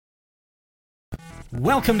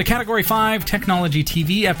Welcome to Category 5 Technology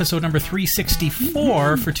TV, episode number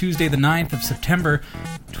 364 for Tuesday the 9th of September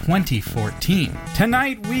 2014.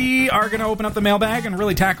 Tonight we are going to open up the mailbag and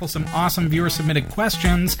really tackle some awesome viewer-submitted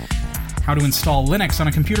questions. How to install Linux on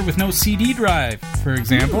a computer with no CD drive, for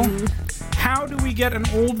example. Ooh. How do we get an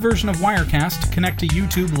old version of Wirecast to connect to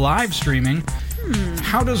YouTube live streaming?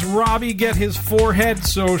 How does Robbie get his forehead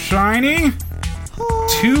so shiny?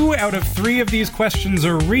 2 out of 3 of these questions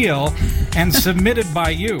are real and submitted by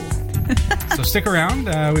you. So stick around.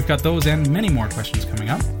 We've got those and many more questions coming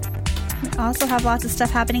up. We also have lots of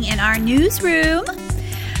stuff happening in our newsroom.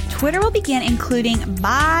 Twitter will begin including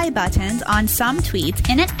buy buttons on some tweets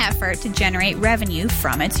in an effort to generate revenue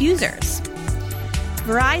from its users.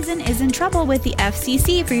 Verizon is in trouble with the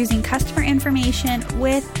FCC for using customer information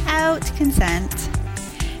without consent.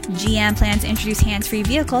 GM plans to introduce hands-free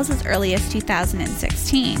vehicles as early as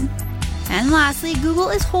 2016. And lastly, Google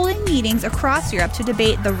is holding meetings across Europe to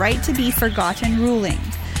debate the right to be forgotten ruling.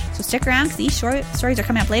 So stick around because these stories are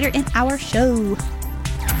coming up later in our show.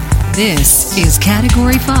 This is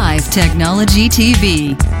Category 5 Technology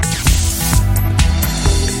TV.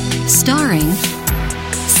 Starring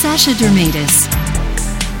Sasha Dermatis,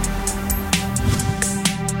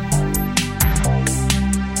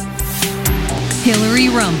 Hillary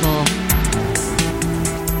Rumble,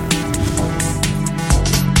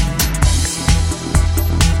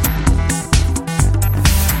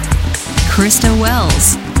 Krista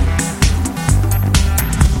Wells,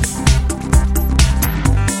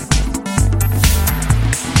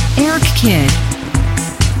 Eric Kidd,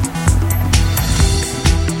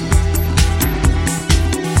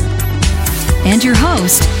 and your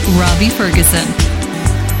host, Robbie Ferguson.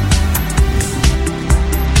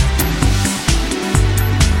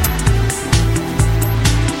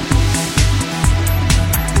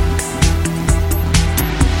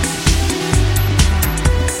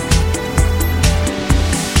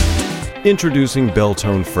 Introducing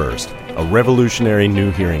Belltone First, a revolutionary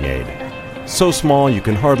new hearing aid. So small you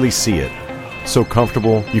can hardly see it. So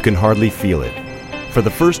comfortable you can hardly feel it. For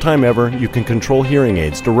the first time ever, you can control hearing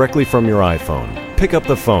aids directly from your iPhone. Pick up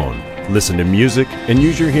the phone, listen to music, and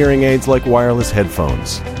use your hearing aids like wireless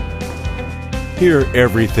headphones. Hear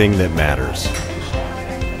everything that matters.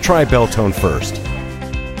 Try Belltone First.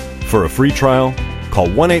 For a free trial, call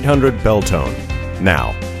 1-800-BELLTONE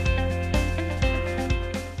now.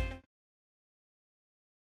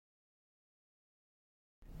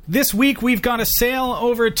 This week, we've got a sale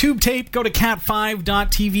over Tube Tape. Go to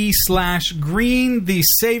cat5.tv/green. The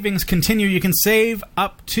savings continue. You can save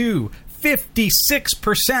up to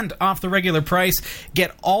 56% off the regular price.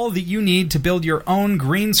 Get all that you need to build your own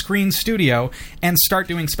green screen studio and start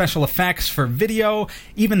doing special effects for video,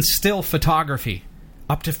 even still photography.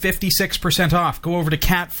 Up to 56% off. Go over to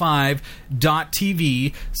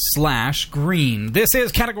cat5.tv/green. This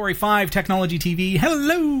is Category 5 Technology TV.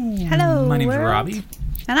 Hello. Hello, My name's world. Robbie.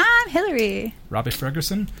 And I'm Hillary. Robbie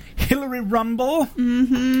Ferguson. Hillary Rumble.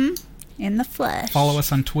 In the flesh. Follow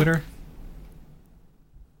us on Twitter.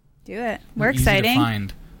 Do it. We're Easy exciting. to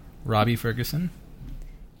find. Robbie Ferguson.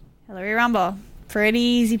 Hillary Rumble. Pretty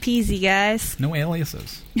easy peasy, guys. No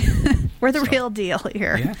aliases. We're the real deal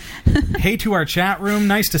here. Yeah. Hey to our chat room.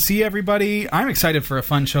 Nice to see everybody. I'm excited for a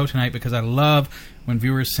fun show tonight because I love when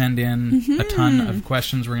viewers send in a ton of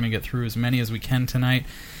questions. We're going to get through as many as we can tonight.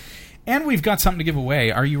 And we've got something to give away.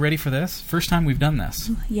 Are you ready for this? First time we've done this.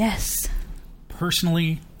 Yes.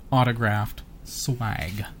 Personally autographed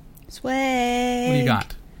swag. Swag. What do you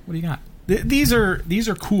got? What do you got? These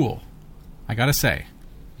are cool. I gotta say.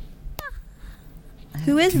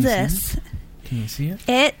 Who is this? Can you see it?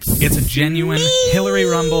 It's a genuine me. Hillary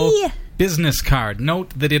Rumble business card. Note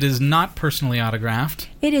that it is not personally autographed.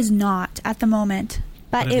 It is not at the moment,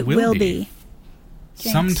 but it will be.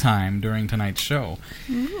 Sometime during tonight's show.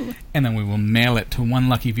 Ooh. And then we will mail it to one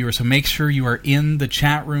lucky viewer. So make sure you are in the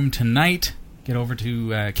chat room tonight. Get over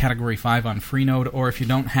to Category 5 on Freenode, or if you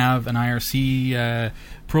don't have an IRC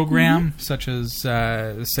program, such as,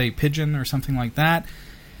 say, Pigeon or something like that,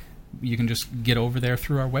 you can just get over there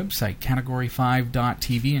through our website,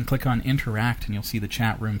 category5.tv, and click on Interact, and you'll see the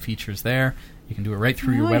chat room features there. You can do it right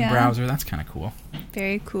through your web browser. That's kind of cool.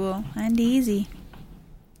 Very cool and easy.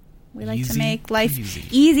 We like to make life easy.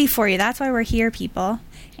 Easy for you. That's why we're here, people.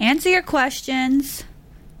 Answer your questions.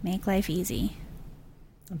 Make life easy.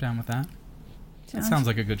 I'm down with that. That sounds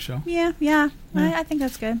like a good show. Yeah. I think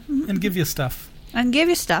that's good. Mm-hmm. And give you stuff. And give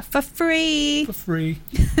you stuff for free. For free.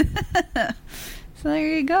 So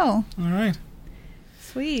there you go. All right.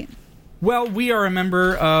 Sweet. Well, we are a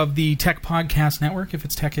member of the Tech Podcast Network. If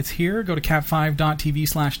it's tech, it's here. Go to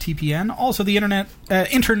cat5.tv/TPN. Also, the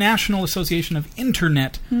International Association of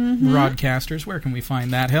Internet Broadcasters. Where can we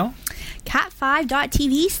find that, Hill?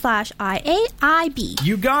 cat5.tv/IAIB.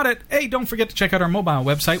 You got it. Hey, don't forget to check out our mobile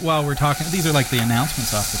website while we're talking. These are like the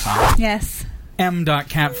announcements off the top. Yes.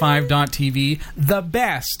 m.cat5.tv, the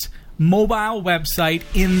best mobile website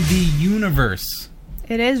in the universe.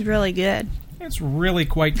 It is really good. It's really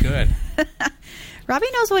quite good. Robbie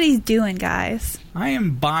knows what he's doing, guys. I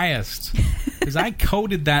am biased because I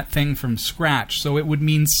coded that thing from scratch, so it would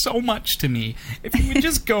mean so much to me if you would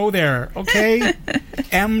just go there, okay?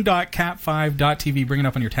 m.cat5.tv. Bring it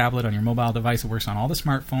up on your tablet, on your mobile device. It works on all the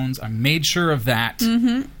smartphones. I made sure of that.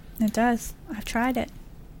 Mm-hmm. It does. I've tried it.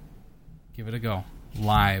 Give it a go.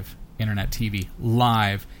 Live internet TV,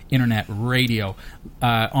 live internet radio,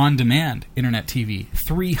 on-demand internet TV.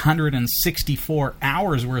 364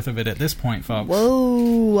 hours worth of it at this point, folks.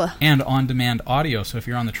 Whoa. And on-demand audio. So if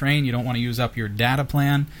you're on the train, you don't want to use up your data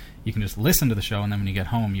plan, you can just listen to the show, and then when you get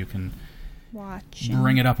home, you can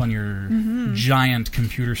bring it up on your giant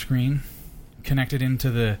computer screen, connect it into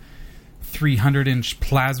the 300-inch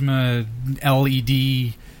plasma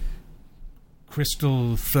LED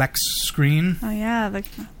crystal flex screen. Oh, yeah, the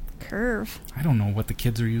curve. I don't know what the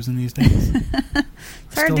kids are using these days.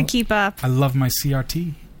 It's hard to keep up. I love my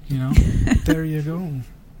CRT, you know. There you go.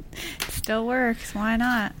 It still works. Why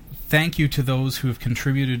not? Thank you to those who have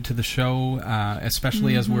contributed to the show,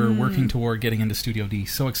 especially as we're working toward getting into Studio D.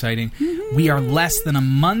 So exciting. We are less than a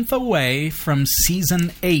month away from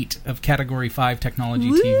Season 8 of Category 5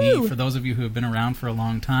 Technology TV. For those of you who have been around for a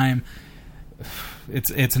long time,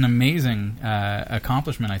 it's an amazing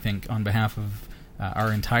accomplishment, I think, on behalf of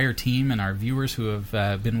our entire team and our viewers who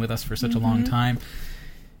have been with us for such a long time.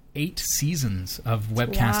 8 seasons of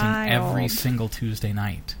webcasting every single Tuesday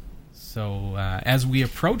night. So as we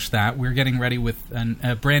approach that, we're getting ready with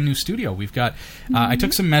a brand new studio. We've got, I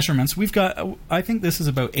took some measurements. We've got, I think this is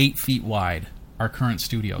about 8 feet wide, our current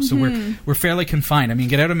studio. So we're fairly confined. I mean,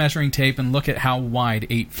 get out a measuring tape and look at how wide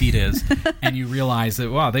 8 feet is, and you realize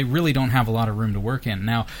that, wow, they really don't have a lot of room to work in.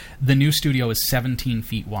 Now, the new studio is 17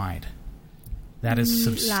 feet wide. That is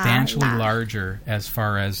substantially larger as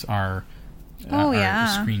far as our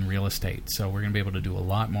screen real estate. So we're going to be able to do a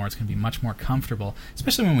lot more. It's going to be much more comfortable,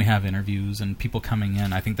 especially when we have interviews and people coming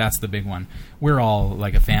in. I think that's the big one. We're all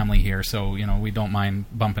like a family here, so you know we don't mind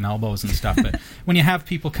bumping elbows and stuff. But when you have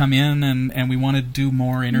people come in and we want to do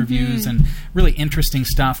more interviews and really interesting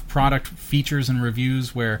stuff, product features and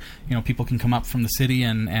reviews where you know people can come up from the city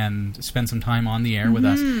and spend some time on the air with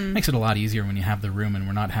us, makes it a lot easier when you have the room and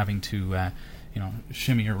we're not having to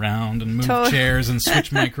shimmy around and move chairs and switch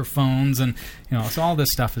microphones, and so all this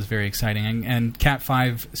stuff is very exciting. And Cat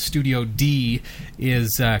 5 Studio D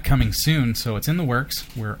is coming soon, so it's in the works.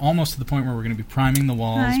 We're almost to the point where we're going to be priming the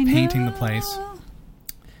walls, painting the place.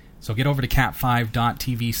 So get over to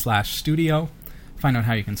cat5.tv/studio, find out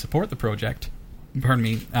how you can support the project. Pardon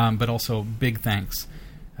me, but also big thanks,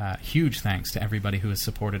 huge thanks to everybody who has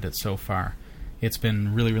supported it so far. It's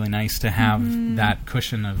been really, really nice to have that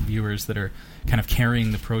cushion of viewers that are kind of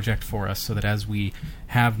carrying the project for us, so that as we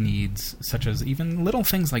have needs, such as even little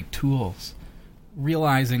things like tools,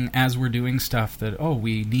 realizing as we're doing stuff that,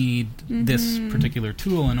 we need this particular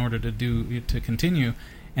tool in order to continue,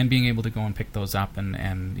 and being able to go and pick those up, and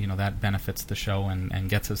that benefits the show and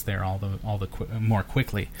gets us there all the more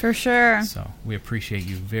quickly. For sure. So we appreciate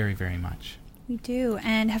you very, very much. We do.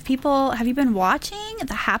 And have you been watching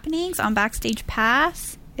the happenings on Backstage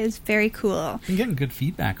Pass? It's very cool. Been getting good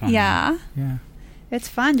feedback on that. Yeah. It's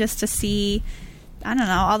fun just to see, I don't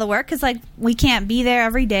know, all the work, because we can't be there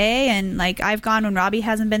every day, and I've gone when Robbie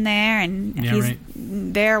hasn't been there, and he's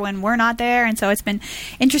there when we're not there, and so it's been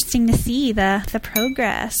interesting to see the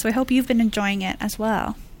progress. So I hope you've been enjoying it as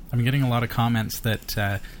well. I'm getting a lot of comments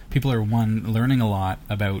that people are learning a lot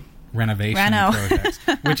about renovation projects,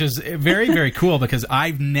 which is very, very cool, because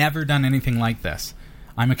I've never done anything like this.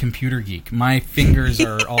 I'm a computer geek. My fingers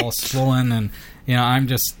are all swollen, and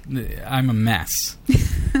I'm a mess.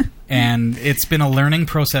 And it's been a learning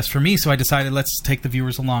process for me, so I decided let's take the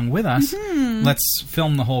viewers along with us. Let's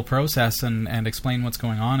film the whole process and explain what's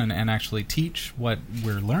going on and actually teach what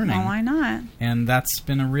we're learning. Well, why not? And that's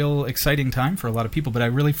been a real exciting time for a lot of people, but I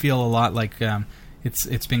really feel a lot like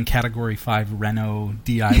it's been Category 5 Reno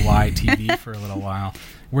DIY TV for a little while.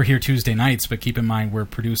 We're here Tuesday nights, but keep in mind we're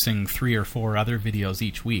producing 3 or 4 other videos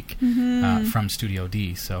each week from Studio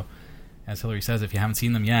D. So, as Hillary says, if you haven't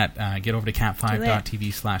seen them yet, get over to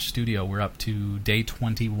cat5.tv/studio. We're up to day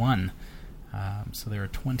 21. So there are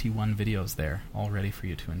 21 videos there all ready for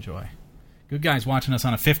you to enjoy. Good Guy's watching us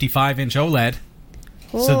on a 55-inch OLED.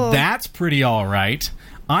 Cool. So that's pretty all right.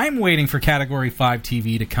 I'm waiting for Category 5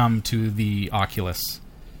 TV to come to the Oculus,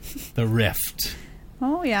 the Rift.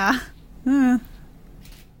 Oh, yeah. Wouldn't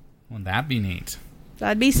that be neat?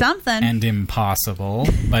 That'd be something. And impossible,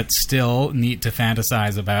 but still neat to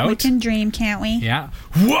fantasize about. We can dream, can't we? Yeah.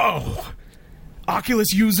 Whoa!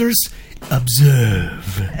 Oculus users,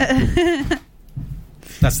 observe.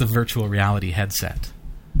 That's the virtual reality headset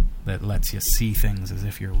that lets you see things as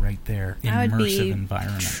if you're right there. That would be immersive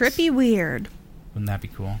environments. trippy weird. Wouldn't that be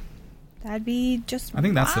cool? That'd be just I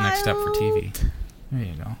think that's the next step for TV. There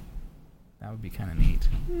you go. That would be kind of neat.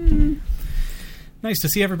 Nice to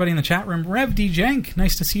see everybody in the chat room. Rev D. Jenk,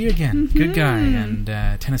 nice to see you again. Good Guy. And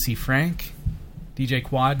Tennessee Frank, DJ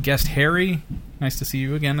Quad, guest Harry, nice to see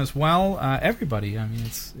you again as well. Everybody, I mean,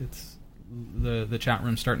 it's the chat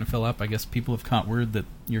room's starting to fill up. I guess people have caught word that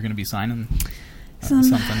you're going to be signing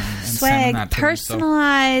something and sending that to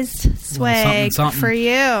personalized them, swag something for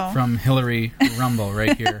you from Hillary Rumble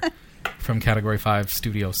right here from Category 5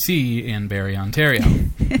 Studio C in Barrie, Ontario.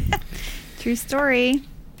 True story.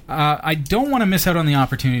 I don't want to miss out on the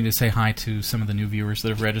opportunity to say hi to some of the new viewers that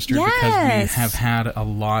have registered because we have had a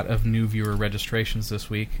lot of new viewer registrations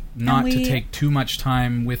this week. Not to take too much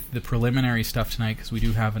time with the preliminary stuff tonight because we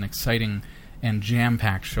do have an exciting and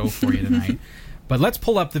jam-packed show for you tonight. But let's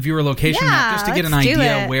pull up the viewer location map just to get an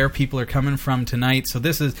idea where people are coming from tonight. So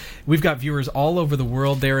we've got viewers all over the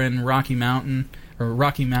world. They're in Rocky Mount,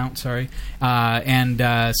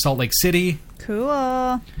 and Salt Lake City.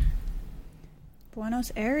 Cool.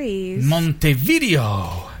 Buenos Aires.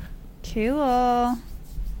 Montevideo. Cool.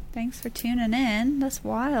 Thanks for tuning in. That's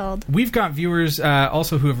wild. We've got viewers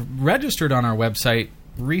also who have registered on our website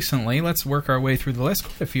recently. Let's work our way through the list.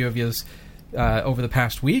 Quite a few of you over the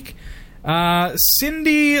past week.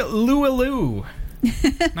 Cindy Lualu.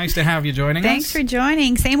 Nice to have you joining us. Thanks for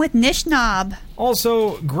joining. Same with Nishnob.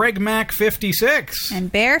 Also, Greg Mack 56.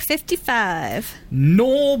 And Bear 55.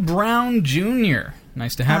 Noel Brown Jr.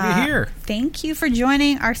 Nice to have you here. Thank you for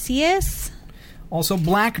joining, Arceus. Also,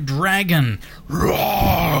 Black Dragon.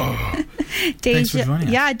 Thanks for joining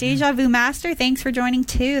us. Yeah, Deja Vu Master. Thanks for joining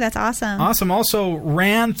too. That's awesome. Awesome. Also,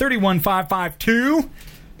 Ran 31552.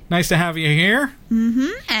 Nice to have you here.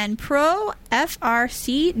 And Pro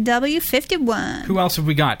FRCW51. Who else have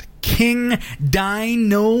we got? King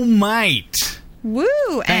Dynamite. Woo!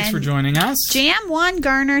 Thanks for joining us. Jam1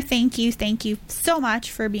 Garner, thank you so much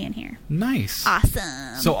for being here. Nice.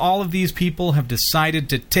 Awesome. So all of these people have decided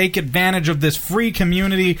to take advantage of this free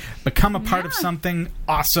community, become a part of something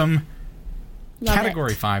awesome.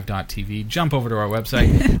 Category5.tv. Jump over to our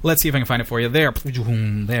website. Let's see if I can find it for you. There.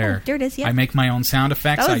 There. Oh, there it is, yeah. I make my own sound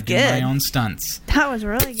effects. I do my own stunts. That was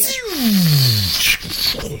really good.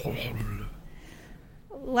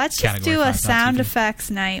 Let's just do a sound effects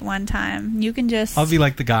night one time. You can just... I'll be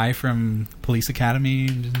like the guy from Police Academy.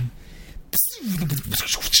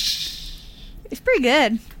 It's pretty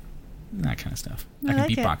good. That kind of stuff. I can like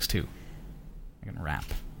beatbox too. I can rap.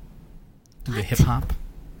 Do the hip-hop.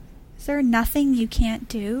 Is there nothing you can't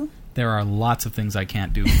do? There are lots of things I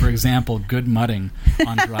can't do. For example, good mudding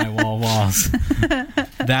on drywall walls.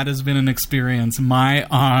 That has been an experience. My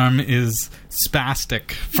arm is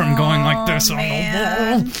spastic from going like this on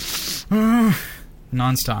the wall.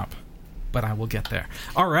 Non-stop. But I will get there.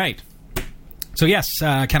 All right. So yes,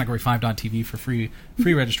 Category5.tv for free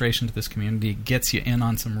registration to this community. Gets you in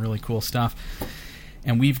on some really cool stuff.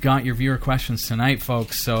 And we've got your viewer questions tonight,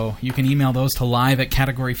 folks, so you can email those to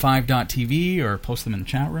live@category5.tv or post them in the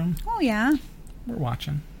chat room. Oh, yeah. We're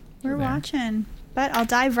watching. We're watching. But I'll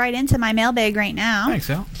dive right into my mailbag right now. Thanks,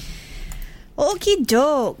 Al. Okie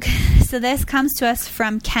doke. So this comes to us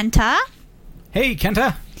from Kenta. Hey,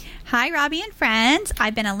 Kenta. Hi, Robbie and friends.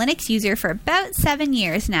 I've been a Linux user for about 7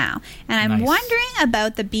 years now, and I'm wondering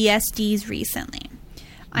about the BSDs recently.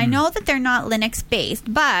 I know that they're not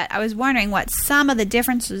Linux-based, but I was wondering what some of the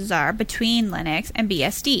differences are between Linux and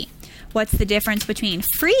BSD. What's the difference between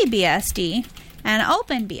free BSD and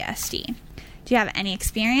open BSD? Do you have any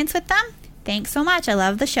experience with them? Thanks so much. I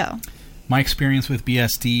love the show. My experience with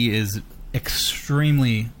BSD is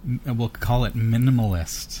extremely, we'll call it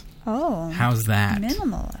minimalist. Oh. How's that?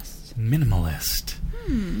 Minimalist.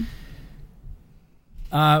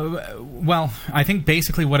 Well, I think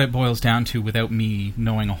basically what it boils down to, without me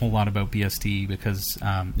knowing a whole lot about BSD, because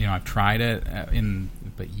I've tried it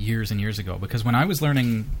but years and years ago. Because when I was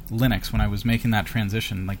learning Linux, when I was making that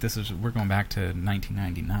transition, we're going back to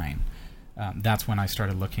 1999. That's when I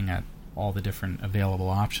started looking at all the different available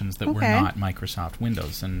options that were Okay. not Microsoft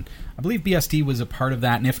Windows. And I believe BSD was a part of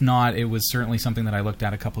that, and if not, it was certainly something that I looked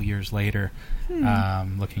at a couple years later,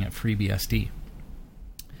 looking at FreeBSD.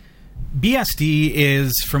 BSD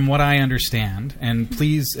is, from what I understand, and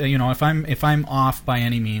please, if I'm off by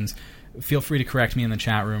any means, feel free to correct me in the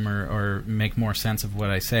chat room or make more sense of what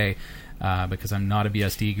I say, because I'm not a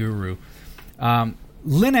BSD guru.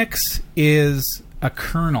 Linux is a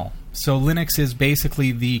kernel. So Linux is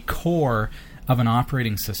basically the core of an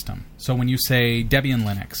operating system. So when you say Debian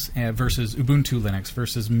Linux versus Ubuntu Linux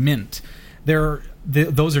versus Mint,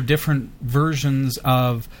 those are different versions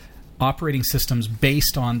of operating systems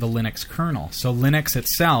based on the Linux kernel. So Linux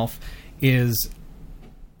itself is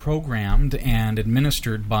programmed and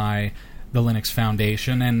administered by the Linux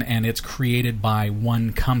Foundation, and it's created by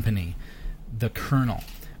one company, the kernel.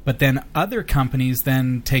 But then other companies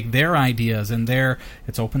then take their ideas, and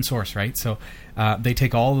it's open source, right? So they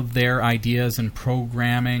take all of their ideas and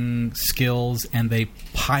programming skills, and they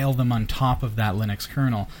pile them on top of that Linux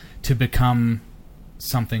kernel to become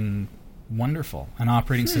something wonderful, an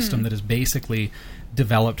operating system that is basically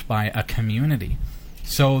developed by a community.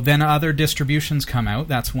 So then other distributions come out.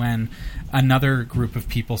 That's when another group of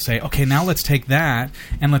people say, okay, now let's take that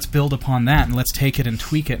and let's build upon that, and let's take it and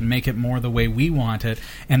tweak it and make it more the way we want it,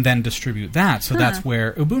 and then distribute that. So that's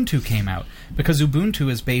where Ubuntu came out, because Ubuntu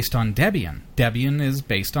is based on Debian. Debian is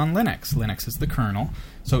based on Linux. Linux is the kernel.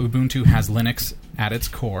 So Ubuntu has Linux at its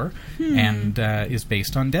core and is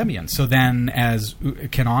based on Debian. So then as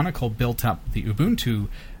Canonical built up the Ubuntu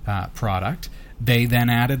product, they then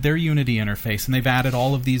added their Unity interface, and they've added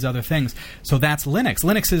all of these other things. So that's Linux.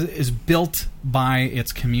 Linux is built by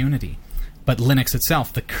its community. But Linux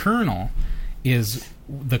itself, the kernel, is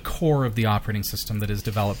the core of the operating system that is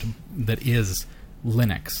developed, that is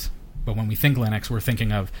Linux. But when we think Linux, we're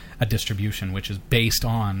thinking of a distribution which is based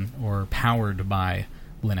on or powered by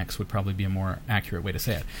Linux, would probably be a more accurate way to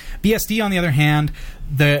say it. BSD, on the other hand,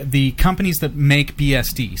 the companies that make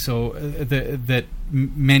BSD, so that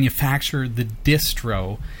manufacture the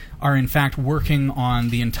distro, are in fact working on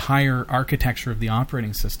the entire architecture of the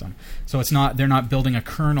operating system. So they're not building a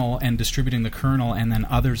kernel and distributing the kernel, and then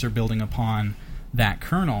others are building upon that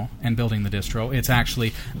kernel and building the distro. It's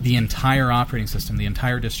actually the entire operating system, the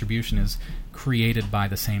entire distribution is created by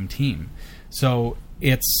the same team. So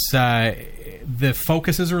it's the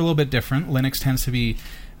focuses are a little bit different. Linux tends to be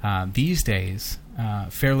these days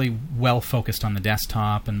fairly well focused on the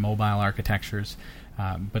desktop and mobile architectures,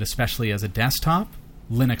 but especially as a desktop,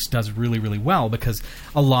 Linux does really, really well, because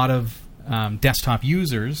a lot of desktop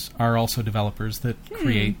users are also developers that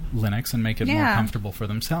create Linux and make it more comfortable for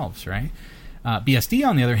themselves, right? BSD,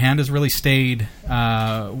 on the other hand, has really stayed,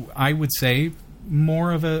 I would say,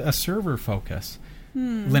 more of a server focus.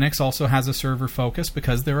 Linux also has a server focus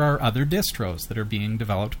because there are other distros that are being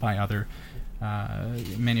developed by other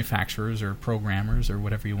manufacturers or programmers or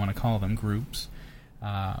whatever you want to call them, groups,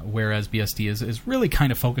 whereas BSD is really kind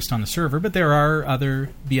of focused on the server, but there are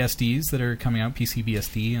other BSDs that are coming out,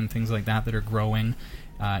 PCBSD and things like that are growing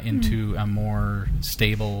into a more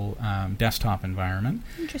stable desktop environment.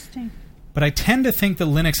 Interesting. But I tend to think that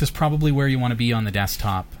Linux is probably where you want to be on the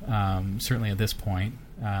desktop, certainly at this point.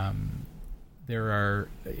 There are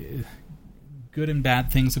good and bad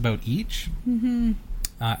things about each.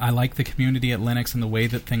 I like the community at Linux and the way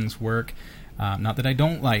that things work. Not that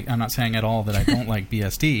I'm not saying at all that I don't like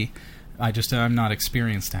BSD. I'm not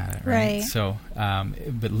experienced at it, right? So,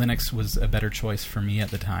 but Linux was a better choice for me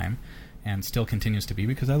at the time, and still continues to be,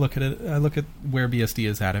 because I look at where BSD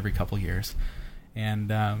is at every couple years,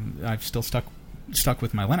 and I've still stuck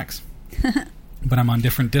with my Linux. But I'm on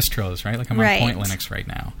different distros, right? Like I'm on Point Linux right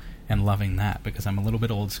now, and loving that because I'm a little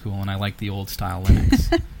bit old school and I like the old style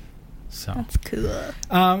Linux. So that's cool.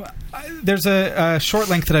 There's a short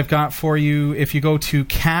link that I've got for you. If you go to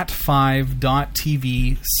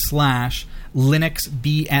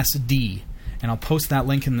cat5.tv/LinuxBSD, and I'll post that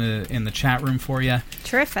link in the chat room for you.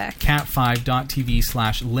 Terrific.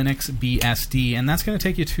 cat5.tv/LinuxBSD, and that's going to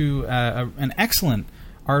take you to an excellent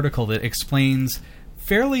article that explains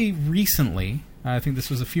fairly recently. I think this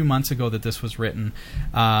was a few months ago that this was written.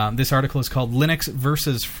 This article is called Linux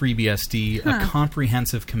versus FreeBSD, a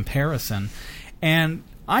comprehensive comparison. And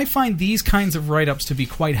I find these kinds of write-ups to be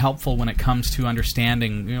quite helpful when it comes to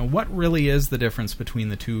understanding, what really is the difference between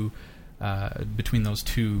the two, between those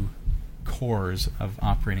two cores of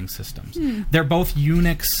operating systems. They're both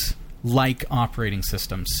Unix-like operating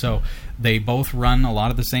systems, so they both run a lot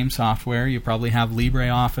of the same software. You probably have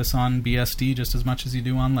LibreOffice on BSD just as much as you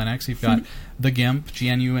do on Linux. You've got the GIMP,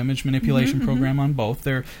 GNU image manipulation program on both.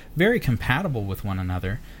 They're very compatible with one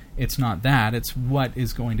another, it's not that. It's what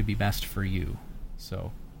is going to be best for you.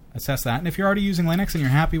 So assess that. And if you're already using Linux and you're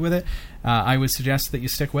happy with it, I would suggest that you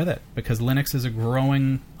stick with it, because Linux is a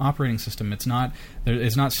growing operating system. It's not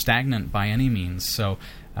stagnant by any means. So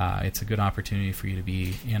it's a good opportunity for you to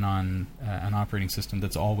be in on an operating system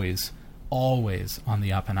that's always on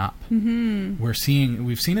the up and up. Mm-hmm.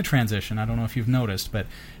 We've seen a transition. I don't know if you've noticed, but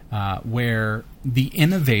where the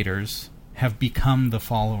innovators have become the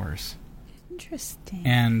followers. Interesting.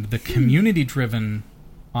 And the community-driven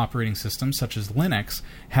operating systems, such as Linux,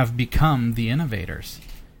 have become the innovators.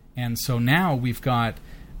 And so now we've got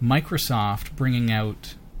Microsoft bringing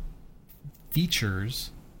out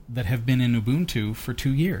features that have been in Ubuntu for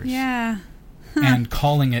 2 years. Yeah. And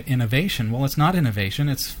calling it innovation. Well, it's not innovation.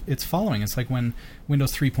 It's following. It's like when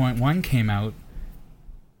Windows 3.1 came out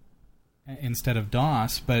instead of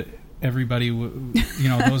DOS, but everybody,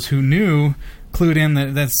 those who knew, clued in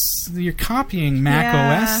that you're copying Mac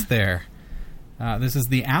OS there. This is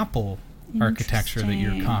the Apple architecture that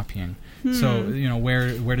you're copying. So,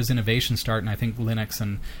 where does innovation start? And I think Linux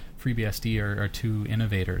and FreeBSD are two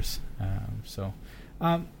innovators.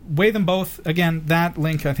 Weigh them both. Again, that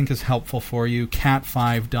link I think is helpful for you,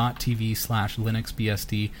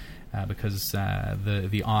 cat5.tv/LinuxBSD, because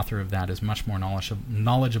the author of that is much more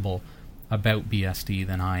knowledgeable about BSD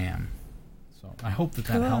than I am. So I hope that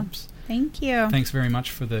helps. Thank you. Thanks very much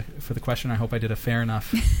for the question. I hope I did a fair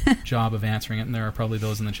enough job of answering it. And there are probably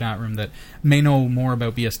those in the chat room that may know more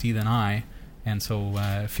about BSD than I, and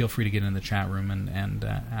so feel free to get in the chat room and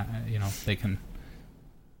they can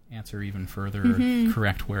answer even further or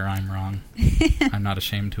correct where I'm wrong. I'm not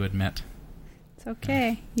ashamed to admit. It's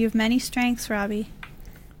okay. You have many strengths, Robbie.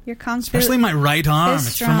 Your especially my right arm.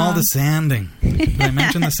 It's from all the sanding. Did I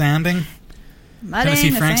mention the sanding? Tennessee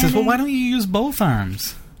Frank says, well, why don't you use both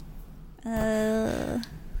arms? I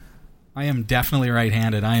am definitely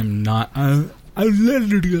right-handed. I am not. I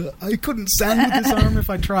couldn't sand with this arm if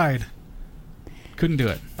I tried. Couldn't do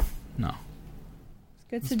it. No.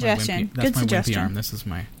 Good suggestion. That's my wimpy arm. This is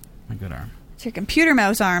my good arm. It's your computer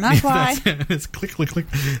mouse arm. That's why. It's click, click, click.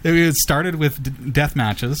 It started with death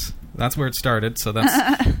matches. That's where it started. So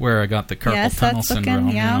that's where I got the carpal tunnel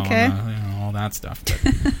syndrome. All that stuff.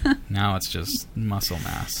 But now it's just muscle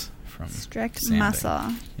mass from strict sanding.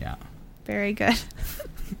 Muscle. Yeah. Very good.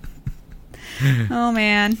 Oh,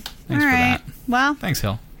 man. Thanks all for right. that. Well. Thanks,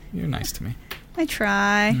 Hill. You're nice to me. I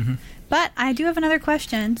try. Mm-hmm. But I do have another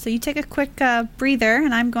question, so you take a quick breather,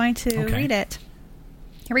 and I'm going to read it.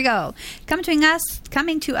 Here we go. Coming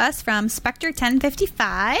to us from Spectre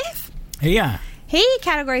 1055. Hey, yeah. Hey,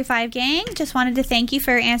 Category 5 gang. Just wanted to thank you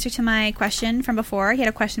for your answer to my question from before. He had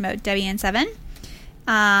a question about Debian 7.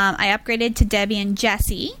 I upgraded to Debian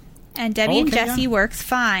Jessie, and Debian Jessie works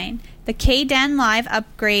fine. The KDen Live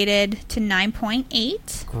upgraded to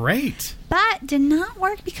 9.8. Great. But did not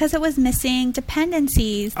work because it was missing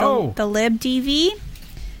dependencies. The libdv.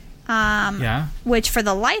 Which for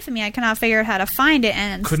the life of me, I cannot figure out how to find it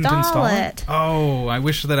and install it. Oh, I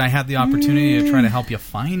wish that I had the opportunity to try to help you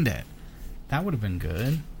find it. That would have been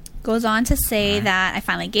good. Goes on to say that I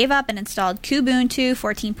finally gave up and installed Kubuntu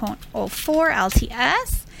 14.04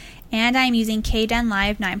 LTS, and I'm using KDen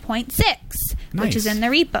Live 9.6, which is in the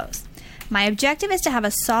repos. My objective is to have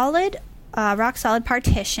a rock solid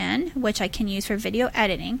partition, which I can use for video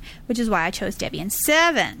editing, which is why I chose Debian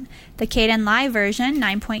 7. The KDen Live version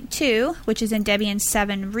 9.2, which is in Debian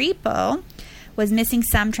 7 repo, was missing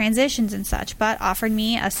some transitions and such, but offered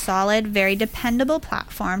me a solid, very dependable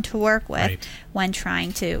platform to work with when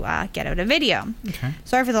trying to get out a video. Okay.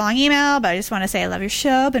 Sorry for the long email, but I just want to say I love your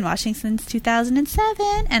show. Been watching since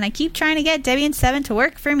 2007, and I keep trying to get Debian 7 to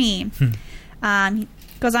work for me.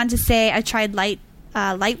 Goes on to say I tried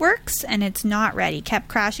Lightworks, and it's not ready. Kept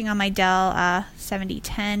crashing on my Dell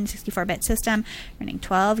 7010 64-bit system, running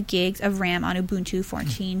 12 gigs of RAM on Ubuntu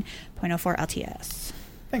 14.04 LTS.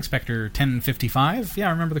 Thanks, Spectre 1055. Yeah,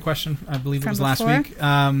 I remember the question. I believe it was last week.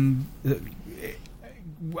 I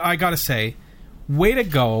got to say, way to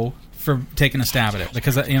go for taking a stab at it,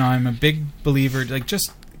 because I'm a big believer. Like,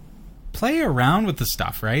 just play around with the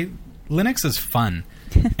stuff, right? Linux is fun,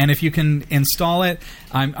 and if you can install it,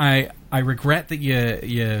 I regret that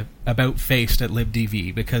you about-faced at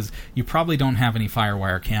libdv, because you probably don't have any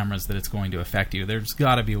FireWire cameras that it's going to affect you. There's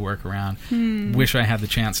got to be a workaround. Wish I had the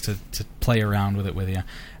chance to play around with it with you.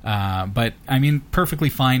 But, I mean, perfectly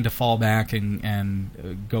fine to fall back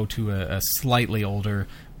and go to a slightly older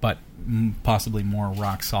but possibly more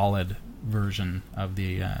rock-solid version of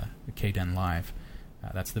the KDen Live.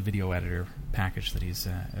 That's the video editor package that he's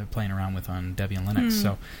playing around with on Debian Linux.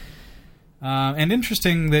 So And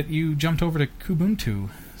interesting that you jumped over to Kubuntu.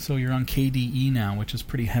 So you're on KDE now, which is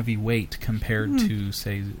pretty heavyweight compared to,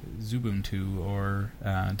 say, Xubuntu or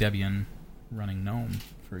Debian running GNOME,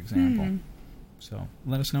 for example. So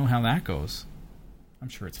let us know how that goes. I'm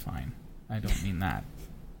sure it's fine. I don't mean that.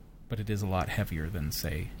 But it is a lot heavier than,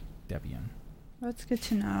 say, Debian. That's good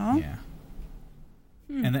to know. Yeah.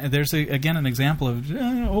 And there's, again, an example of,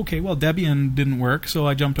 Debian didn't work, so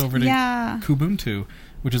I jumped over to Kubuntu,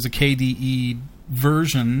 which is a KDE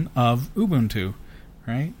version of Ubuntu,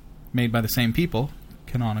 right? Made by the same people,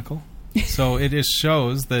 canonical. So it just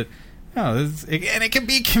shows that, and it can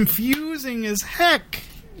be confusing as heck.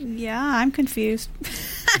 Yeah, I'm confused.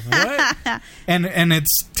 What? And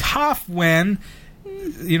it's tough when,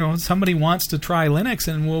 somebody wants to try Linux,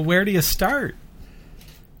 and, well, where do you start?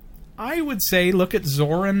 I would say look at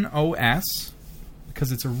Zorin OS,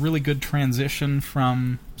 because it's a really good transition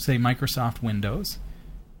from, say, Microsoft Windows.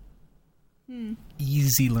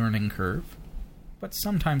 Easy learning curve, but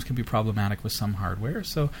sometimes can be problematic with some hardware.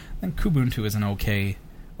 So then Kubuntu is an okay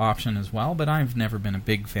option as well, but I've never been a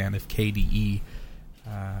big fan of KDE.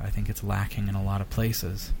 I think it's lacking in a lot of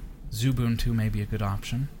places. Xubuntu may be a good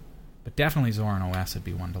option, but definitely Zorin OS would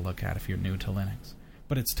be one to look at if you're new to Linux.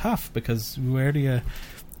 But it's tough, because where do you...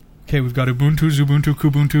 Okay, we've got Ubuntu, Xubuntu,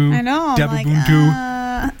 Kubuntu, I know,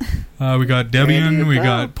 Debubuntu. We got Debian, we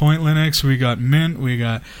got Point Linux, we got Mint, we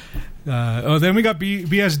got... then we got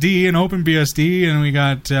BSD and OpenBSD, and we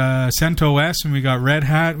got CentOS, and we got Red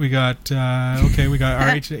Hat, we got we got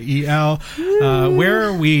RHEL. Where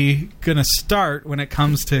are we gonna start when it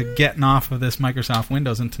comes to getting off of this Microsoft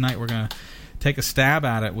Windows? And tonight we're gonna take a stab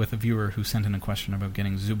at it with a viewer who sent in a question about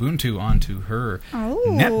getting Xubuntu onto her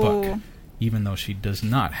netbook, even though she does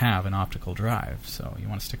not have an optical drive. So you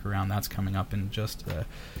want to stick around. That's coming up in just a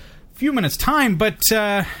few minutes' time. But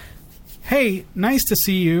hey, nice to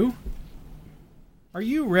see you. Are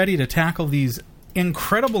you ready to tackle these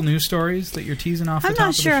incredible news stories that you're teasing off the top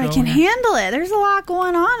of the show? I'm not sure I can handle it. There's a lot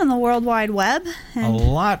going on the World Wide Web and a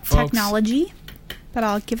lot, folks. Technology, but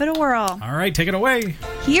I'll give it a whirl. All right, take it away.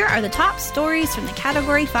 Here are the top stories from the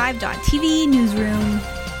Category5.tv newsroom.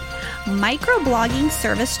 Microblogging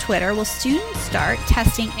service Twitter will soon start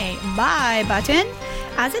testing a buy button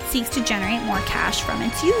as it seeks to generate more cash from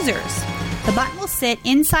its users. The button will sit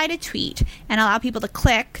inside a tweet and allow people to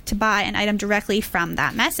click to buy an item directly from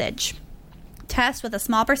that message. Tests with a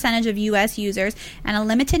small percentage of U.S. users and a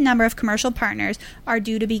limited number of commercial partners are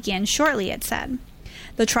due to begin shortly, it said.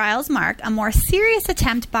 The trials mark a more serious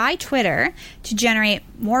attempt by Twitter to generate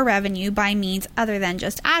more revenue by means other than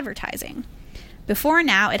just advertising. Before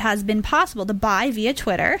now, it has been possible to buy via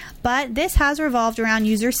Twitter, but this has revolved around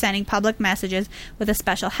users sending public messages with a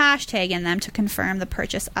special hashtag in them to confirm the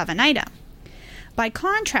purchase of an item. By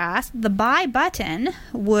contrast, the buy button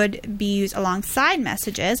would be used alongside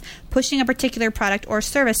messages pushing a particular product or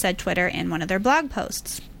service, said Twitter in one of their blog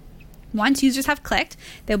posts. Once users have clicked,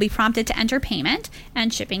 they'll be prompted to enter payment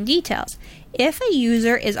and shipping details. If a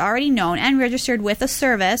user is already known and registered with a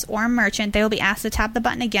service or a merchant, they will be asked to tap the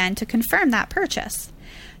button again to confirm that purchase.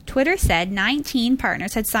 Twitter said 19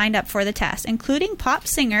 partners had signed up for the test, including pop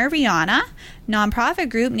singer Rihanna, nonprofit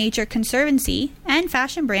group Nature Conservancy, and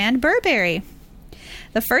fashion brand Burberry.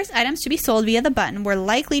 The first items to be sold via the button were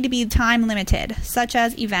likely to be time limited, such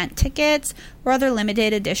as event tickets or other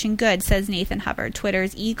limited edition goods, says Nathan Hubbard,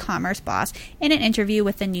 Twitter's e-commerce boss, in an interview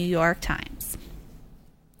with the New York Times.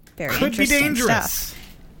 Very Could be dangerous. Stuff.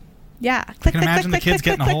 Yeah. I can imagine the kids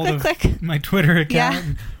getting a hold of my Twitter account.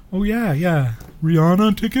 Yeah. Oh, yeah.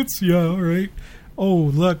 Rihanna tickets? Yeah, all right. Oh,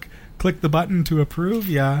 look. Click the button to approve?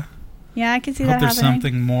 Yeah. Yeah, I can see I that hope there's happening.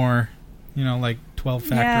 something more, like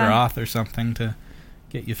 12-factor auth or something to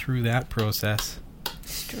get you through that process.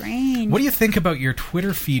 Strange. What do you think about your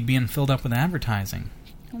Twitter feed being filled up with advertising?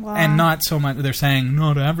 Well, and not so much, they're saying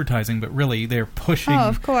no to advertising, but really they're pushing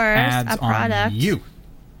ads on you.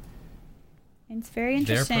 It's very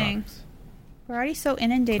interesting. We're already so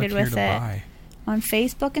inundated with it. Buy. On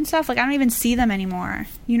Facebook and stuff. I don't even see them anymore.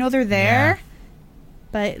 They're there,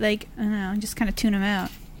 but I don't know, just kind of tune them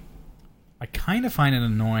out. I kind of find it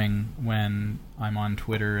annoying when I'm on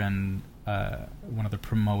Twitter and one of the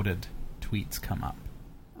promoted tweets come up.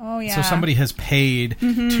 Oh, yeah. So somebody has paid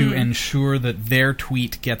to ensure that their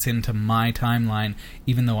tweet gets into my timeline,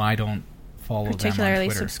 even though I don't follow them on Twitter. Particularly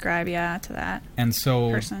subscribe, to that and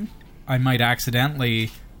so person. I might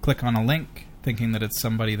accidentally click on a link thinking that it's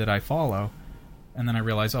somebody that I follow, and then I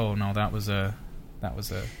realize, oh, no, that was a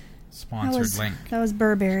sponsored link. That was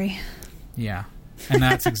Burberry. Yeah. And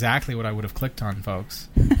that's exactly what I would have clicked on, folks.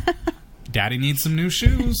 Daddy needs some new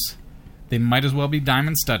shoes. They might as well be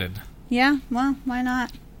diamond-studded. Yeah, well, why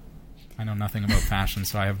not? I know nothing about fashion,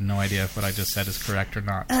 so I have no idea if what I just said is correct or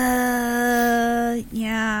not.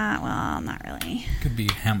 Yeah, well, not really. Could be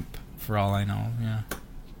hemp, for all I know, yeah.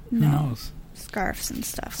 No. Who knows? Scarves and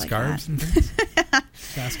stuff like Scarves that. and things?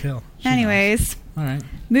 Ask Hill. She Anyways. knows. All right.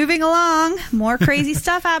 Moving along. More crazy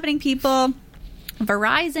stuff happening, people.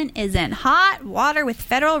 Verizon is in hot water with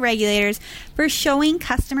federal regulators for showing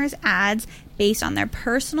customers ads based on their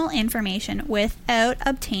personal information without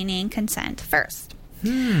obtaining consent first.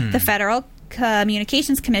 The Federal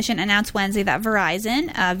Communications Commission announced Wednesday that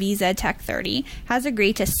Verizon, Visa Tech 30, has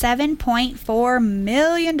agreed to $7.4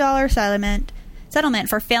 million settlement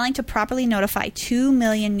for failing to properly notify 2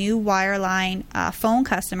 million new wireline phone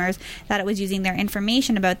customers that it was using their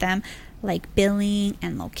information about them, like billing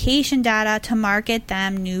and location data, to market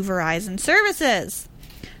them new Verizon services.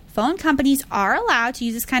 Phone companies are allowed to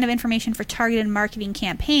use this kind of information for targeted marketing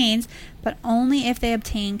campaigns, but only if they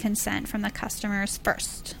obtain consent from the customers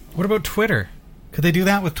first. What about Twitter? Could they do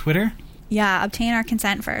that with Twitter? Yeah, obtain our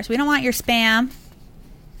consent first. We don't want your spam.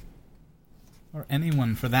 Or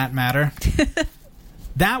anyone, for that matter.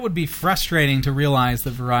 That would be frustrating to realize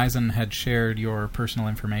that Verizon had shared your personal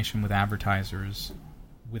information with advertisers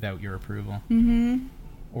without your approval. Mm-hmm.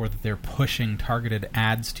 Or that they're pushing targeted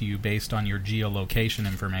ads to you based on your geolocation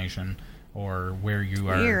information or where you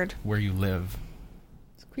are, Weird. where you live.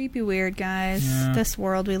 It's creepy weird, guys. Yeah. This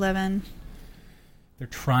world we live in. They're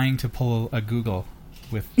trying to pull a Google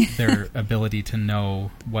with their ability to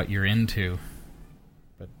know what you're into,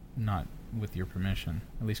 but not with your permission.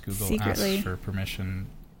 At least Google Secretly. asks for permission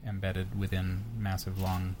embedded within massive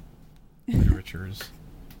long literatures.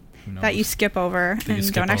 Who knows? That you skip over That you and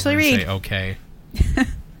skip don't over actually and read. say, okay.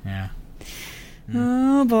 Yeah.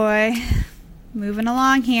 Oh, boy. Moving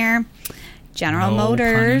along here. General No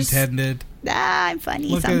Motors. pun intended. I'm funny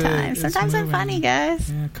Look at it, sometimes. it's Sometimes I'm moving. funny, guys.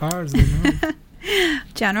 Yeah, cars, they move.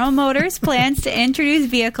 General Motors plans to introduce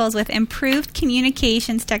vehicles with improved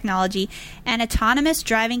communications technology and autonomous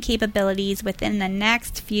driving capabilities within the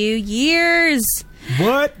next few years.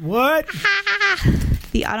 What?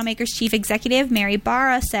 The automaker's chief executive, Mary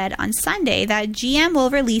Barra, said on Sunday that GM will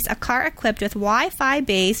release a car equipped with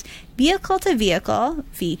Wi-Fi-based vehicle-to-vehicle,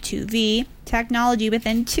 V2V, technology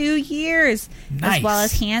within 2 years, Nice. as well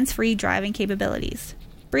as hands-free driving capabilities.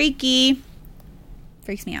 Freaky.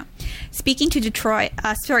 Freaks me out. Speaking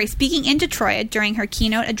in Detroit during her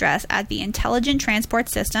keynote address at the Intelligent Transport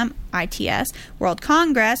System, ITS, World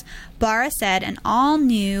Congress, Barra said an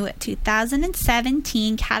all-new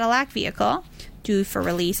 2017 Cadillac vehicle, due for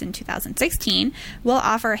release in 2016, will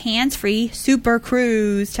offer hands-free Super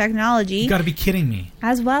Cruise technology. You gotta be kidding me.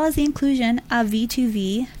 As well as the inclusion of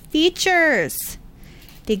V2V features.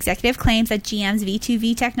 The executive claims that GM's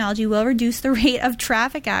V2V technology will reduce the rate of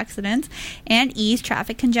traffic accidents and ease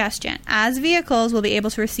traffic congestion, as vehicles will be able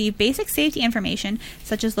to receive basic safety information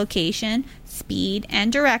such as location, speed,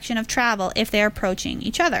 and direction of travel if they are approaching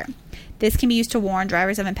each other. This can be used to warn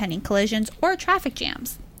drivers of impending collisions or traffic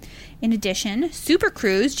jams. In addition, Super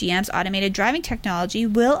Cruise, GM's automated driving technology,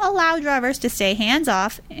 will allow drivers to stay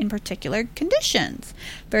hands-off in particular conditions.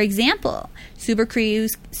 For example, Super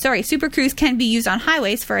Cruise can be used on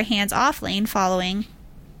highways for a hands-off lane following,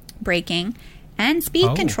 braking, and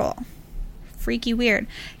speed control. Freaky weird.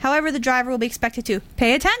 However, the driver will be expected to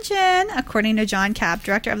pay attention, according to John Kapp,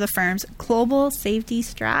 director of the firm's global safety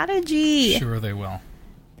strategy. Sure they will.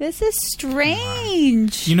 This is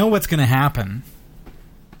strange. You know what's going to happen?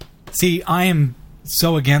 See, I am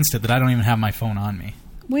so against it that I don't even have my phone on me.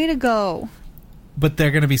 Way to go. But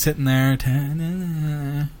they're going to be sitting there,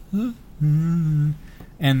 and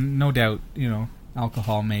no doubt,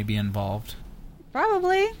 alcohol may be involved.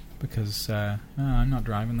 Probably. Because I'm not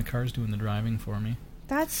driving, the car's doing the driving for me.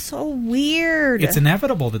 That's so weird. It's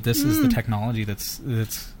inevitable that this is the technology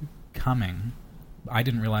that's coming. I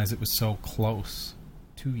didn't realize it was so close.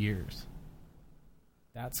 2 years.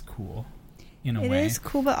 That's cool. In a way. It is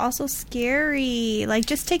cool, but also scary. Like,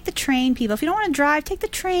 just take the train, people. If you don't want to drive, take the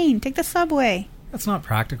train. Take the subway. That's not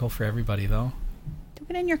practical for everybody, though. Do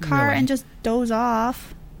it in your car and just doze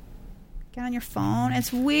off. Get on your phone.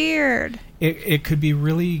 It's weird. It could be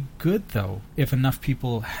really good, though, if enough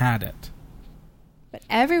people had it. But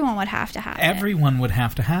everyone would have to have it. Everyone would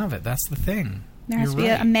have to have it. That's the thing. There has to be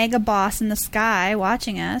a mega boss in the sky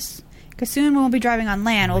watching us. Because soon we won't be driving on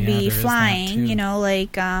land. We'll be flying,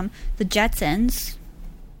 like the Jetsons.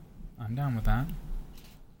 I'm down with that.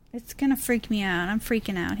 It's going to freak me out. I'm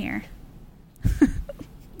freaking out here.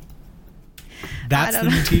 That's the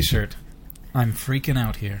new t-shirt. I'm freaking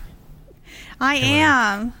out here. I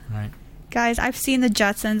am. Right. Guys, I've seen the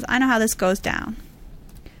Jetsons. I know how this goes down.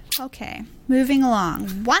 Okay, moving along.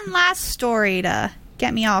 One last story to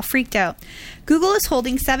get me all freaked out. Google is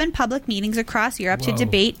holding 7 public meetings across Europe to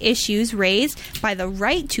debate issues raised by the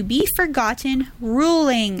right to be forgotten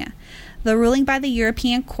ruling. The ruling by the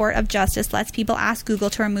European Court of Justice lets people ask Google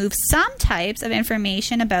to remove some types of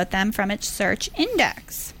information about them from its search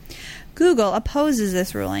index. Google opposes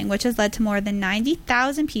this ruling, which has led to more than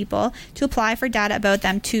 90,000 people to apply for data about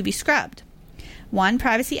them to be scrubbed. One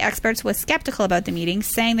privacy expert was skeptical about the meeting,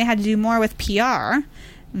 saying they had to do more with PR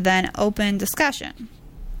than open discussion.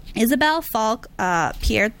 Isabelle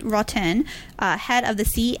Falk-Pierre-Rotin, head of the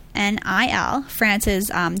CNIL, France's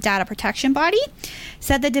data protection body,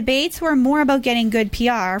 said the debates were more about getting good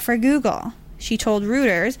PR for Google. She told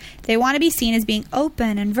Reuters they want to be seen as being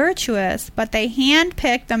open and virtuous, but they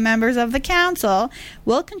handpick the members of the council,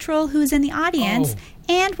 will control who's in the audience,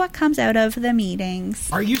 and what comes out of the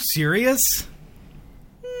meetings. Are you serious?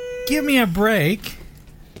 Give me a break.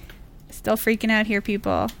 Still freaking out here,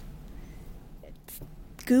 people.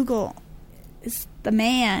 Google is the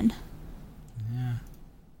man. Yeah.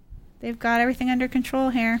 They've got everything under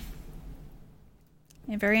control here.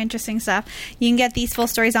 Yeah, very interesting stuff. You can get these full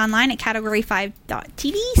stories online at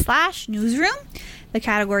category5.tv/newsroom. The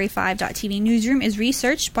Category5.tv newsroom is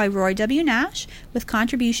researched by Roy W. Nash with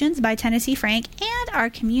contributions by Tennessee Frank and our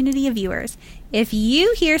community of viewers. If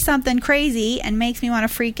you hear something crazy and makes me want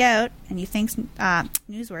to freak out and you think's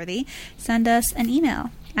newsworthy, send us an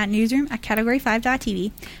email at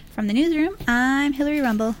newsroom@category5.tv. From the newsroom, I'm Hillary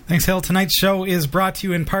Rumble. Thanks, Hill. Tonight's show is brought to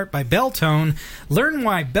you in part by Belltone. Learn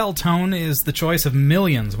why Belltone is the choice of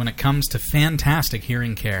millions when it comes to fantastic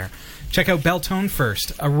hearing care. Check out Belltone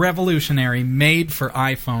first, a revolutionary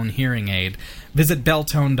made-for-iPhone hearing aid. Visit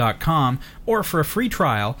Belltone.com, or for a free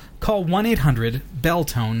trial, call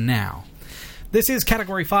 1-800-BELLTONE now. This is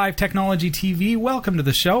Category 5 Technology TV. Welcome to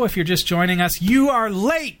the show. If you're just joining us, you are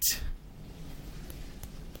late!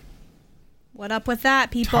 What up with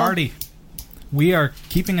that, people? Tardy. We are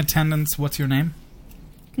keeping attendance. What's your name?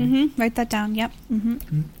 Write that down. Yep.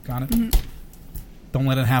 Got it. Don't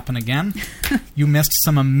let it happen again. You missed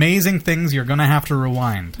some amazing things. You're going to have to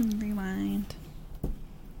rewind. Rewind.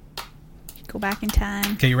 Go back in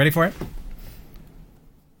time. Okay, you ready for it?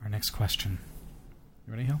 Our next question.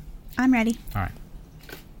 You ready, Hill? I'm ready. All right.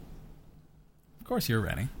 Of course you're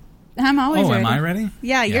ready. I'm always ready. Oh, am I ready?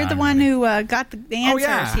 Yeah, you're the one who got the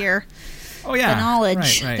answers here. Oh, yeah. The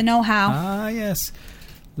knowledge, right. the know-how. Ah, yes.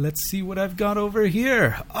 Let's see what I've got over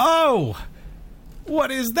here. Oh! What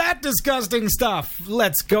is that disgusting stuff?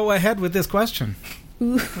 Let's go ahead with this question.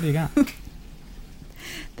 Ooh. What do you got?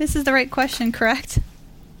 This is the right question, correct?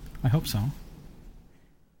 I hope so.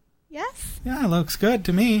 Yes? Yeah, it looks good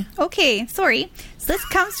to me. Okay, sorry. So this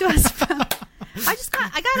comes to us from...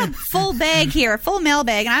 I got a full bag here, a full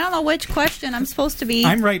mailbag, and I don't know which question I'm supposed to be...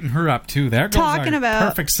 I'm writing her up, too. There goes talking our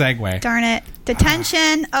about. Perfect segue. Darn it.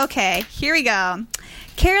 Detention. Okay, here we go.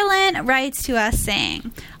 Carolyn writes to us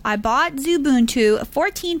saying, I bought Xubuntu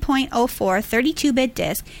 14.04 32-bit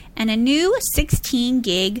disk and a new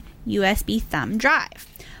 16-gig USB thumb drive.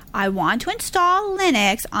 I want to install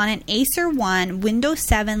Linux on an Acer One Windows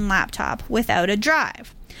 7 laptop without a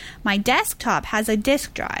drive. My desktop has a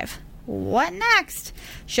disk drive. What next?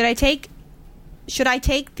 Should I take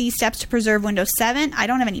these steps to preserve Windows 7? I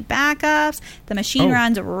don't have any backups. The machine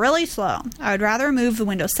runs really slow. I would rather remove the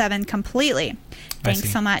Windows 7 completely.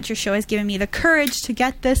 Thanks so much. Your show has given me the courage to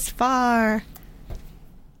get this far.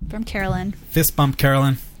 From Carolyn. Fist bump,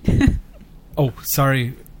 Carolyn. Oh,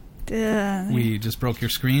 sorry. Duh. We just broke your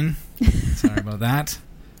screen. Sorry about that.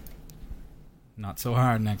 Not so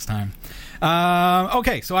hard next time.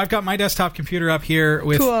 Okay, so I've got my desktop computer up here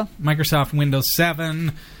with Microsoft Windows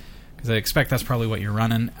 7, because I expect that's probably what you're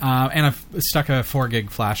running. And I've stuck a 4-gig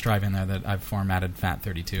flash drive in there that I've formatted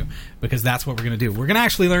FAT32, because that's what we're going to do. We're going to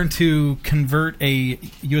actually learn to convert a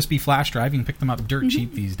USB flash drive. You can pick them up dirt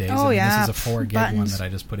cheap these days. Oh, yeah. This is a 4-gig one that I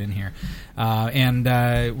just put in here. And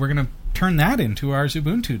we're going to turn that into our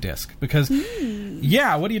Xubuntu disk, because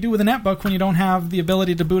what do you do with a netbook when you don't have the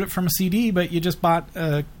ability to boot it from a CD, but you just bought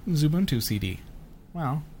a Xubuntu CD?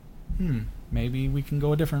 Well, maybe we can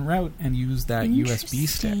go a different route and use that USB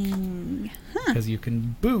stick, because you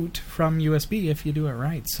can boot from USB if you do it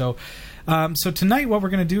right. So tonight what we're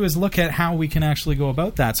going to do is look at how we can actually go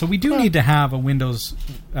about that. So we do need to have a Windows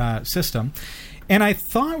system. And I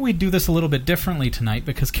thought we'd do this a little bit differently tonight,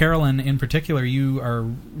 because Carolyn, in particular, you are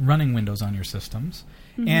running Windows on your systems.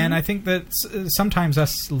 And I think that sometimes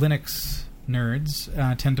us Linux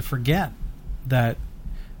nerds tend to forget that,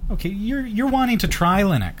 okay, you're wanting to try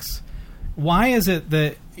Linux. Why is it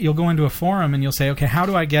that you'll go into a forum and you'll say, okay, how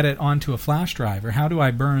do I get it onto a flash drive, or how do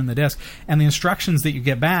I burn the disk? And the instructions that you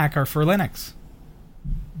get back are for Linux.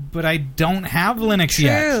 but I don't have Linux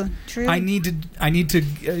yet. True.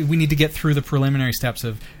 We need to get through the preliminary steps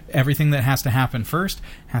of everything that has to happen first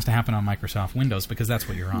has to happen on Microsoft Windows, because that's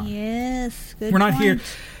what you're on. Yes, good We're not point. here.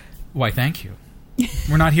 Why, thank you.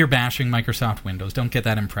 We're not here bashing Microsoft Windows. Don't get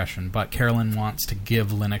that impression. But Carolyn wants to give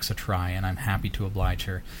Linux a try, and I'm happy to oblige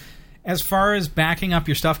her. As far as backing up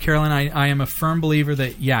your stuff, Carolyn, I am a firm believer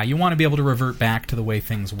that, you want to be able to revert back to the way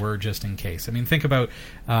things were just in case. I mean, think about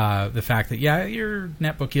the fact that, your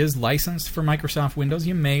netbook is licensed for Microsoft Windows.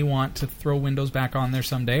 You may want to throw Windows back on there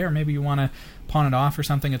someday, or maybe you want to pawn it off or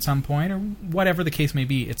something at some point, or whatever the case may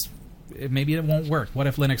be. Maybe it won't work. What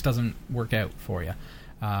if Linux doesn't work out for you?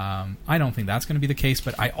 I don't think that's going to be the case,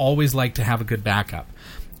 but I always like to have a good backup.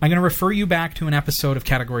 I'm going to refer you back to an episode of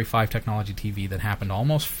Category 5 Technology TV that happened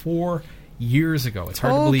almost 4 years ago. It's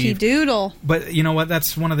hard to believe. Doodle. But you know what?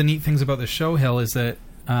 That's one of the neat things about the show, Hill, is that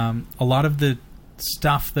a lot of the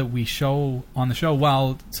stuff that we show on the show,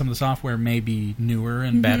 while some of the software may be newer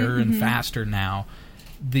and better and faster now,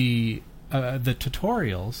 the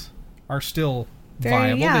tutorials are still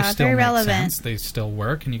viable. They still very make relevant. sense. They still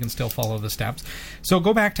work, and you can still follow the steps. So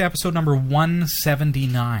go back to episode number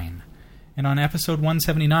 179. And on episode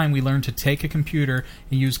 179, we learned to take a computer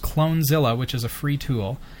and use Clonezilla, which is a free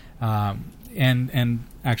tool, and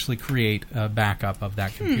actually create a backup of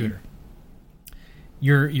that computer.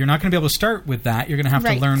 You're not going to be able to start with that. You're going to have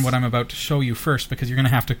to learn what I'm about to show you first, because you're going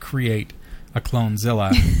to have to create a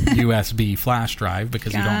Clonezilla USB flash drive,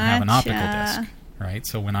 because you don't have an optical disc. Right?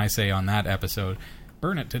 So when I say on that episode,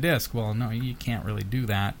 burn it to disk, well, no, you can't really do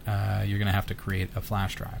that. You're going to have to create a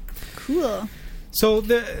flash drive. Cool. So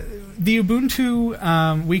the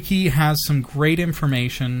Ubuntu wiki has some great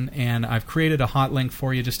information, and I've created a hot link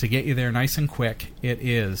for you just to get you there nice and quick. It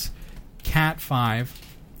is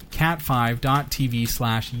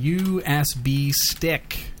cat5.tv/USB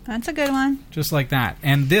stick. That's a good one. Just like that.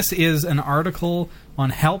 And this is an article on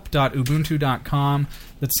help.ubuntu.com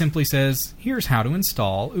that simply says, here's how to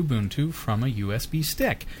install Ubuntu from a USB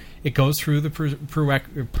stick. It goes through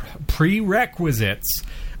the prerequisites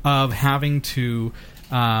of having to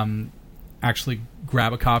actually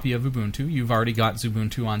grab a copy of Ubuntu. You've already got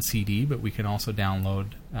Ubuntu on CD, but we can also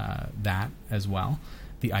download that as well,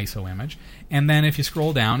 the ISO image. And then if you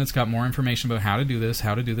scroll down, it's got more information about how to do this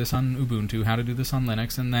on Ubuntu, how to do this on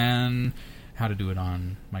Linux, and then how to do it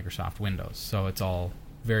on Microsoft Windows. So it's all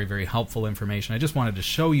very, very helpful information. I just wanted to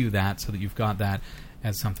show you that so that you've got that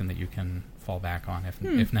as something that you can fall back on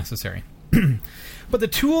if necessary. But the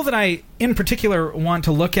tool that I, in particular, want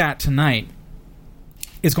to look at tonight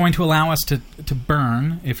is going to allow us to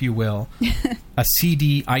burn, if you will, a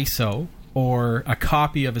CD ISO or a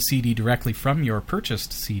copy of a CD directly from your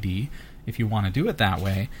purchased CD, if you want to do it that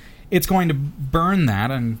way. It's going to burn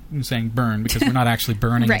that. I'm saying burn because we're not actually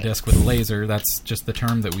burning a disk with a laser. That's just the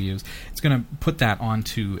term that we use. It's going to put that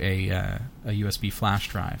onto a USB flash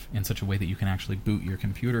drive in such a way that you can actually boot your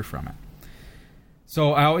computer from it.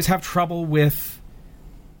 So I always have trouble with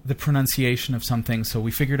the pronunciation of something, so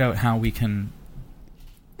we figured out how we can...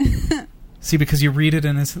 See, because you read it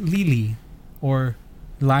and it's LiLi or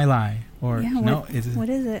LiLi or... what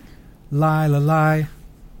is it? LiLi.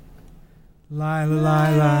 I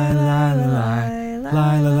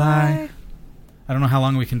don't know how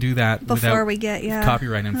long we can do that before we get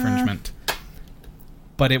copyright infringement.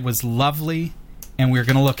 But it was lovely, and we're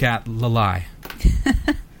going to look at LiLi.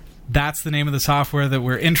 That's the name of the software that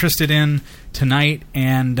we're interested in tonight,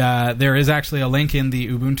 and there is actually a link in the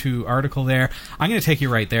Ubuntu article there. I'm going to take you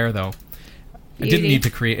right there, though. I didn't need to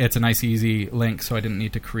create... It's a nice, easy link, so I didn't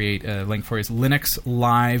need to create a link for you. It's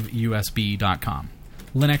linuxliveusb.com.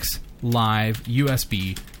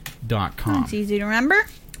 linuxliveusb.com. It's easy to remember.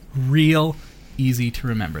 Real easy to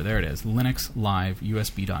remember. There it is,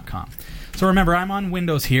 linuxliveusb.com. So remember, I'm on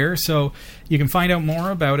Windows here, so you can find out more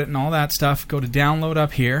about it and all that stuff. Go to download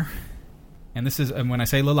up here. And this is, when I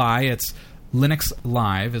say LiLi, it's Linux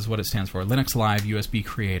Live is what it stands for. Linux Live USB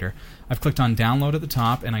Creator. I've clicked on download at the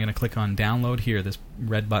top, and I'm going to click on download here, this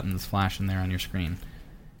red button that's flashing there on your screen.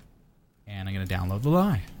 And I'm going to download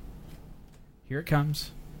LiLi. Here it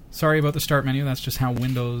comes. Sorry about the start menu. That's just how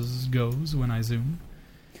Windows goes when I zoom.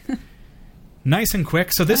 Nice and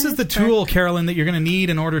quick. So this is the tool, Carolyn, that you're going to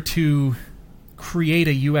need in order to create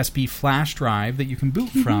a USB flash drive that you can boot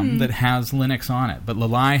from that has Linux on it. But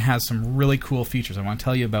LiLi has some really cool features. I want to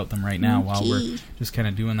tell you about them right now while we're just kind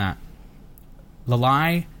of doing that.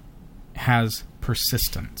 LiLi has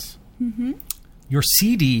persistence. Your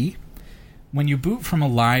CD when you boot from a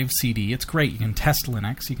live CD, it's great. You can test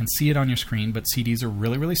Linux. You can see it on your screen, but CDs are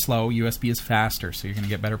really, really slow. USB is faster, so you're going to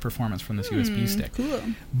get better performance from this USB stick. Cool.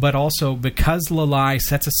 But also, because LiLi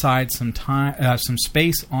sets aside some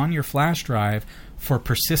space on your flash drive for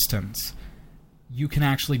persistence, you can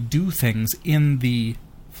actually do things in the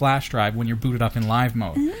flash drive when you're booted up in live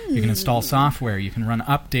mode. You can install software, you can run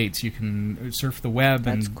updates, you can surf the web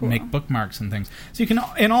and make bookmarks and things. So you can,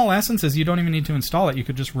 in all essences, you don't even need to install it. You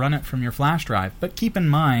could just run it from your flash drive. But keep in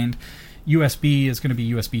mind, USB is going to be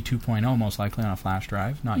USB 2.0 most likely on a flash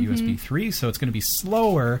drive, not USB 3, so it's going to be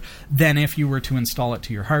slower than if you were to install it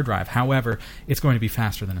to your hard drive. However, it's going to be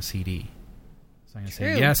faster than a CD. So I'm going to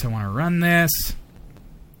say, yes, I want to run this.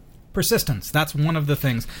 Persistence, that's one of the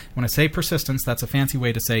things. When I say persistence, that's a fancy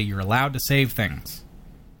way to say you're allowed to save things.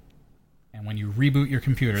 And when you reboot your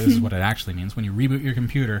computer, this is what it actually means. When you reboot your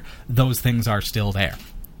computer, those things are still there.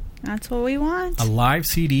 That's what we want. A live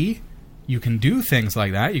CD, you can do things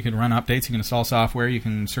like that. You can run updates, you can install software, you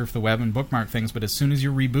can surf the web and bookmark things, but as soon as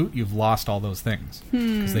you reboot, you've lost all those things.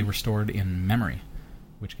 Because they were stored in memory,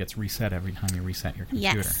 which gets reset every time you reset your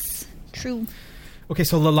computer. Yes, true. Okay,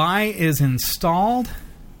 so LiLi is installed.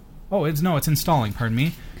 Oh, it's installing, pardon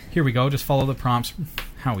me. Here we go, just follow the prompts.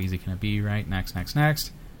 How easy can it be, right? Next, next,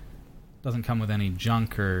 next. Doesn't come with any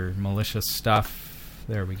junk or malicious stuff.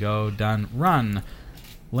 There we go, done. Run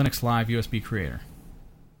Linux Live USB Creator.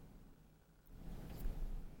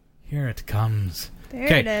 Here it comes. There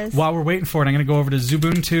it is. While we're waiting for it, I'm going to go over to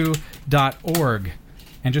Xubuntu.org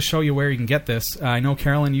and just show you where you can get this. I know,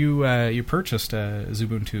 Carolyn, you purchased a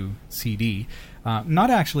Xubuntu CD. Not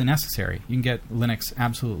actually necessary. You can get Linux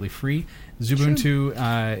absolutely free.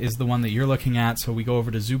 Xubuntu is the one that you're looking at, so we go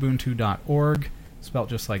over to Xubuntu.org, spelled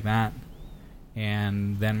just like that.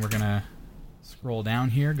 And then we're going to scroll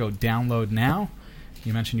down here, go download now.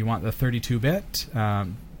 You mentioned you want the 32-bit.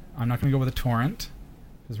 I'm not going to go with a torrent,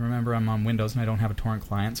 because remember, I'm on Windows and I don't have a torrent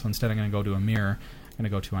client, so instead I'm going to go to a mirror. I'm going to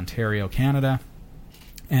go to Ontario, Canada.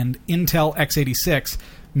 And Intel x86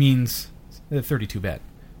 means 32-bit.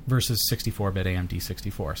 Versus 64-bit AMD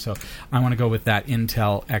 64. So I want to go with that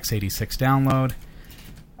Intel x86 download.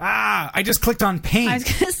 I just clicked on Paint. I was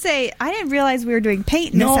going to say, I didn't realize we were doing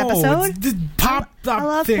Paint in this episode. It's popped up I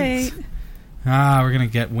love things. Paint. We're going to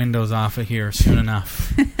get Windows off of here soon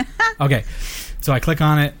enough. Okay, so I click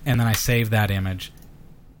on it, and then I save that image,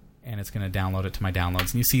 and it's going to download it to my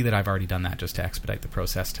downloads. And you see that I've already done that just to expedite the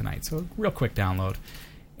process tonight. So real quick download,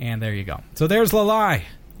 and there you go. So there's LiLi.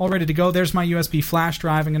 All ready to go. There's my USB flash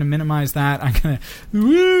drive. I'm going to minimize that. I'm going to... Now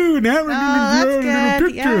we're going to that's go good. to the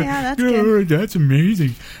picture. Yeah, that's good. That's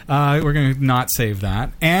amazing. We're going to not save that.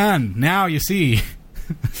 And now you see...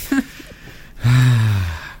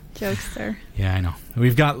 Jokester. Yeah, I know.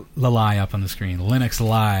 We've got LiLi up on the screen. Linux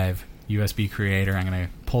Live USB Creator. I'm going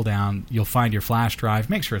to pull down. You'll find your flash drive.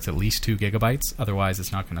 Make sure it's at least 2 gigabytes. Otherwise,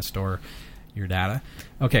 it's not going to store your data.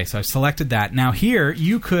 Okay, so I've selected that. Now here,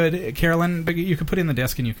 you could, Carolyn, you could put in the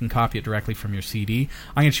disk and you can copy it directly from your CD.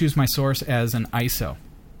 I'm going to choose my source as an ISO.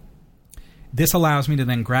 This allows me to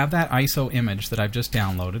then grab that ISO image that I've just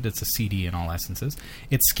downloaded. It's a CD in all essences.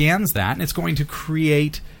 It scans that, and it's going to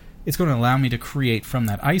allow me to create from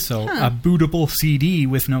that ISO a bootable CD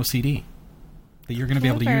with no CD that you're going to be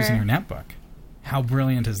able to use in your netbook. How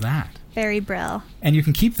brilliant is that? Very brill. And you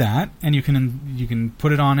can keep that, and you can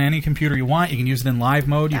put it on any computer you want. You can use it in live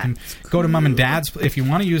mode. You can go to mom and dad's. If you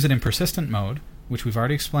want to use it in persistent mode, which we've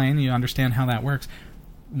already explained, you understand how that works.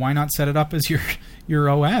 Why not set it up as your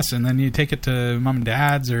OS, and then you take it to mom and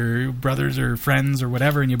dad's or brothers or friends or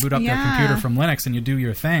whatever, and you boot up their computer from Linux, and you do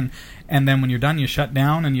your thing. And then when you're done, you shut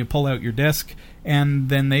down, and you pull out your disk, and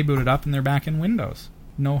then they boot it up, and they're back in Windows.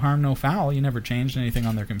 No harm, no foul. You never changed anything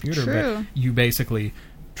on their computer, but you basically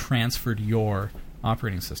transferred your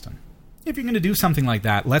operating system. If you're going to do something like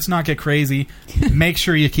that, let's not get crazy. Make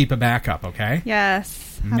sure you keep a backup, okay?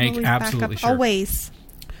 Yes. Make absolutely sure. Always.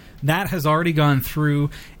 That has already gone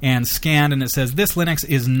through and scanned, and it says this Linux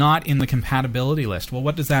is not in the compatibility list. Well,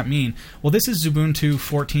 what does that mean? Well, this is Ubuntu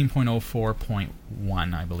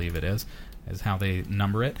 14.04.1, I believe it is how they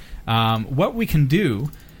number it. What we can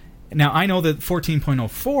do... Now, I know that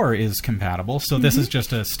 14.04 is compatible, so this is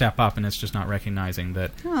just a step up, and it's just not recognizing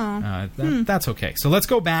that. That's okay. So let's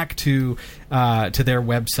go back to their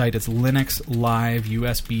website. It's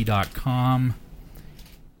linuxliveusb.com.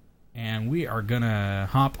 And we are going to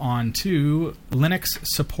hop on to Linux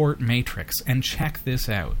Support Matrix and check this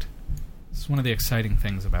out. This is one of the exciting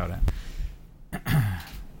things about it.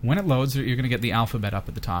 When it loads, you're going to get the alphabet up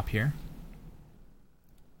at the top here.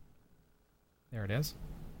 There it is.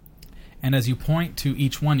 And as you point to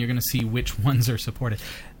each one, you're going to see which ones are supported.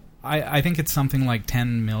 I think it's something like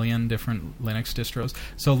 10 million different Linux distros.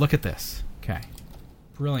 So look at this. Okay.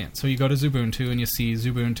 Brilliant. So you go to Xubuntu and you see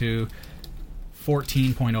Xubuntu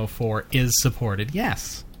 14.04 is supported.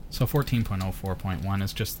 Yes. So 14.04.1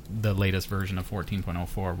 is just the latest version of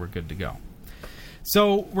 14.04. We're good to go.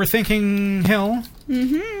 So we're thinking, Hill,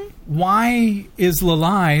 why is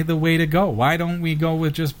LiLi the way to go? Why don't we go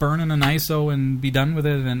with just burning an ISO and be done with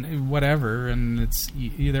it and whatever? And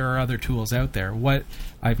there are other tools out there. What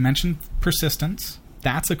I've mentioned, persistence.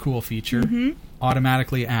 That's a cool feature.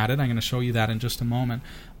 Automatically added. I'm going to show you that in just a moment.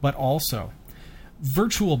 But also,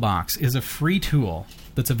 VirtualBox is a free tool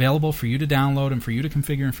that's available for you to download and for you to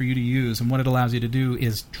configure and for you to use. And what it allows you to do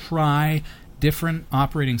is try different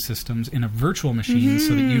operating systems in a virtual machine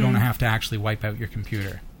so that you don't have to actually wipe out your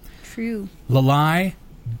computer. True. LiLi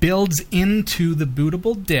builds into the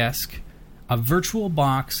bootable disk a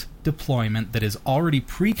VirtualBox deployment that is already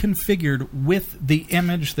pre-configured with the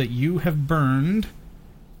image that you have burned.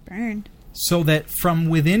 So that from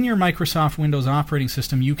within your Microsoft Windows operating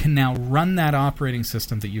system, you can now run that operating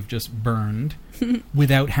system that you've just burned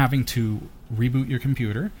without having to reboot your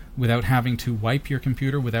computer, without having to wipe your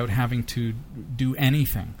computer, without having to do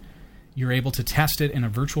anything. You're able to test it in a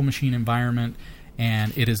virtual machine environment,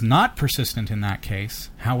 and it is not persistent in that case.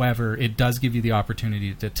 However, it does give you the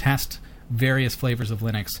opportunity to test various flavors of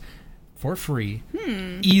Linux for free,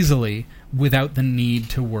 easily, without the need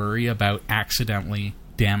to worry about accidentally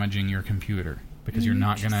damaging your computer, because you're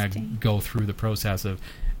not going to go through the process of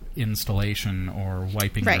installation or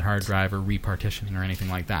wiping your hard drive or repartitioning or anything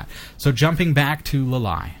like that. So jumping back to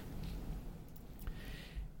LiLi.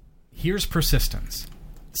 Here's persistence.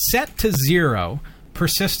 Set to 0,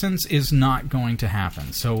 persistence is not going to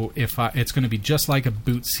happen. So if it's going to be just like a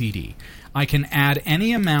boot CD. I can add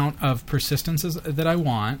any amount of persistences that I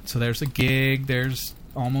want. So there's a gig, there's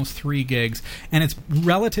almost 3 gigs, and it's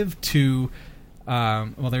relative to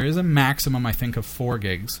there is a maximum, I think, of 4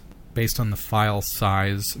 gigs based on the file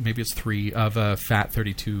size. Maybe it's 3 of a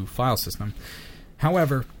FAT32 file system.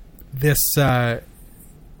 However, this will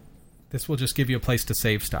just give you a place to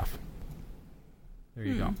save stuff. There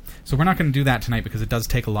you go. So we're not going to do that tonight because it does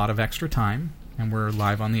take a lot of extra time, and we're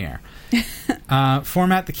live on the air.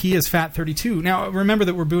 Format, the key is FAT32. Now, remember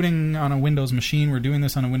that we're booting on a Windows machine. We're doing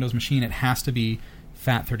this on a Windows machine. It has to be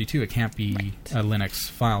FAT32. It can't be a Linux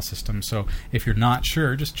file system. So if you're not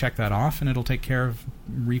sure, just check that off, and it'll take care of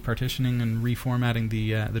repartitioning and reformatting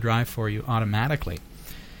the drive for you automatically.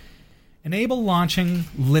 Enable launching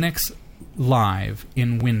Linux Live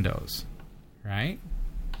in Windows. Right?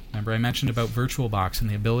 Remember I mentioned about VirtualBox and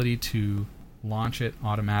the ability to launch it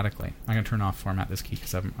automatically. I'm going to turn off format this key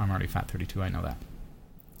because I'm already FAT32. I know that.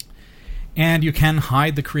 And you can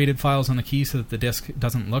hide the created files on the key so that the disk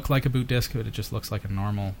doesn't look like a boot disk, but it just looks like a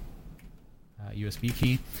normal USB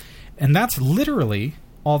key. And that's literally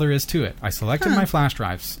all there is to it. I selected my flash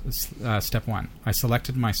drives, step 1. I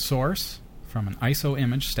selected my source from an ISO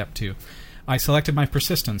image, step 2. I selected my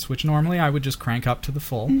persistence, which normally I would just crank up to the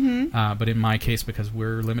full. But in my case, because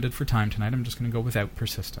we're limited for time tonight, I'm just going to go without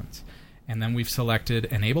persistence. And then we've selected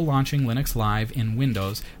Enable Launching Linux Live in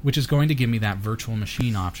Windows, which is going to give me that virtual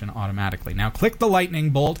machine option automatically. Now click the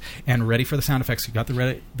lightning bolt and ready for the sound effects. You got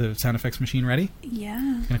the sound effects machine ready? Yeah.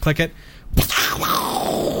 I'm going to click it.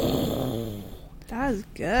 That was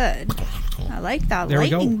good. I like that There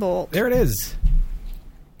lightning we go. bolt. There it is.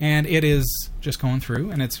 And it is just going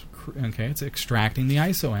through, and it's extracting the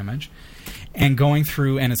ISO image and going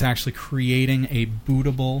through, and it's actually creating a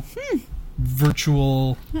bootable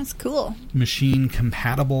virtual That's cool. machine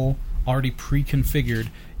compatible, already pre-configured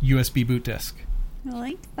USB boot disk. I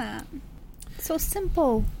like that. So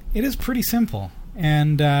simple. It is pretty simple,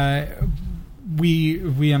 and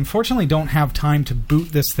we unfortunately don't have time to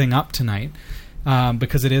boot this thing up tonight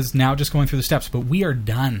because it is now just going through the steps, but we are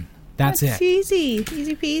done. That's it. Easy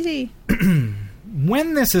peasy.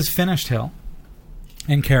 When this is finished, Hill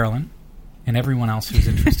and Carolyn and everyone else who's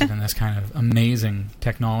interested in this kind of amazing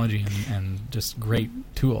technology and just great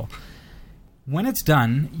tool, when it's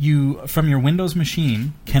done, you, from your Windows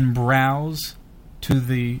machine, can browse to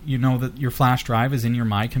that your flash drive is in your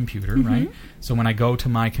My Computer, right? So when I go to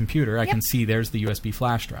My Computer, I can see there's the USB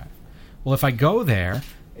flash drive. Well, if I go there,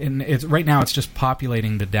 and right now it's just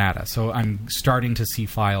populating the data, so I'm starting to see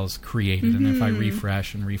files created, and if I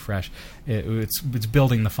refresh, it's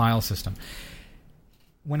building the file system.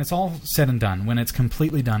 When it's all said and done, when it's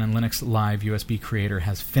completely done and Linux Live USB Creator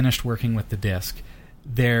has finished working with the disk,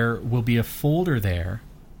 there will be a folder there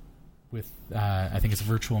with, I think it's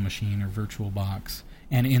Virtual Machine or VirtualBox,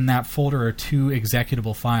 and in that folder are 2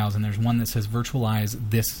 executable files, and there's one that says virtualize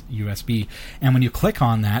this USB. And when you click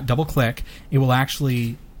on that, double-click, it will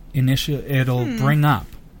actually it'll bring up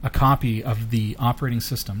a copy of the operating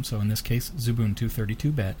system, so in this case Ubuntu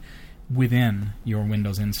 32-bit, within your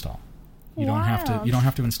Windows install. You don't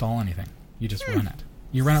have to install anything. You just run it.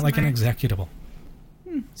 You run it like an executable.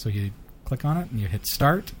 So you click on it and you hit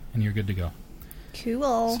start and you're good to go.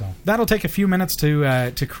 Cool. So that'll take a few minutes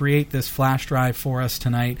to create this flash drive for us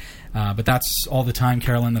tonight, but that's all the time,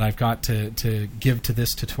 Carolyn, that I've got to give to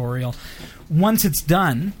this tutorial. Once it's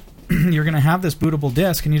done, you're going to have this bootable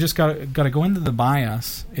disk, and you just got to go into the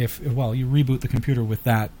BIOS. You reboot the computer with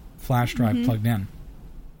that flash drive plugged in.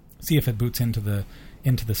 See if it boots into the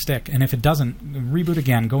stick, and if it doesn't, reboot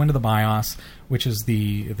again. Go into the BIOS, which is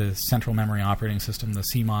the central memory operating system, the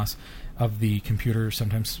CMOS of the computer.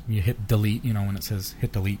 Sometimes you hit delete, when it says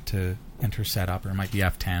hit delete to enter setup, or it might be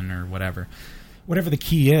F10 or whatever. Whatever the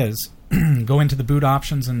key is, go into the boot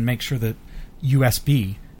options and make sure that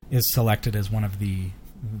USB is selected as one of the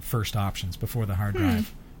first options before the hard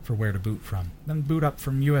drive for where to boot from. Then boot up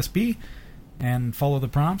from USB and follow the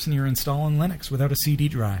prompts, and you're installing Linux without a CD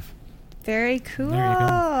drive. Very cool. There you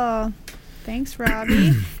go. Thanks,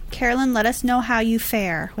 Robbie. Carolyn, let us know how you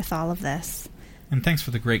fare with all of this. And thanks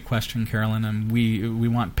for the great question, Carolyn. And we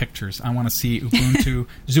want pictures. I want to see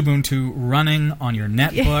Ubuntu running on your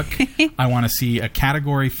netbook. I want to see a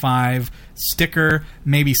Category 5 sticker,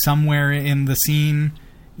 maybe somewhere in the scene.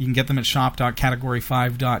 You can get them at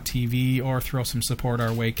shop.category5.tv or throw some support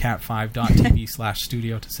our way,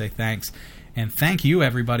 cat5.tv/studio, to say thanks. And thank you,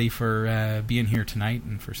 everybody, for being here tonight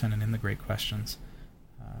and for sending in the great questions.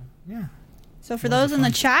 So for those in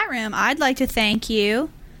the chat room, I'd like to thank you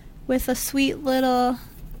with a sweet little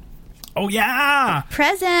present.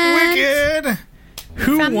 Wicked!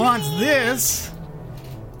 Who wants this?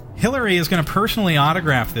 Hillary is going to personally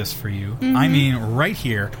autograph this for you. I mean, right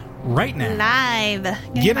here, right now. Live.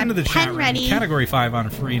 Get into the chat room. Ready. Category 5 on a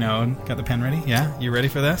free node. Got the pen ready? Yeah? You ready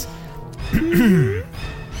for this?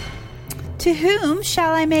 To whom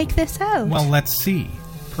shall I make this out? Well, let's see.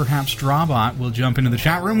 Perhaps Drawbot will jump into the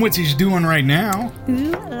chat room, which he's doing right now.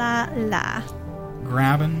 Ooh la la.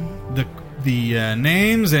 Grabbing the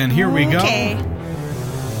names, and here we go.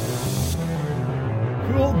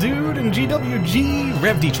 Cool Dude and GWG,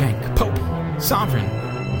 Rev D-Chank, Pope, Sovereign.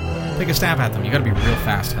 Take a stab at them. You gotta be real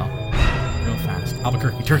fast, Hell. Real fast.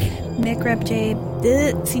 Albuquerque, Turkey. Mick Rep J,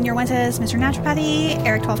 Senior One says Mr. Naturopathy,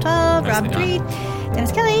 Eric 1212, Rob 3,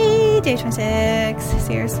 Dennis Kelly, J26,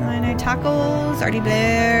 Sierra Minor, Tacos, Artie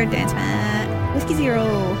Blair, Dance Matt, Whiskey Zero.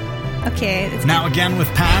 Okay. Now again with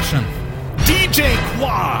passion. DJ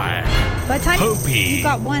Quad. By the time you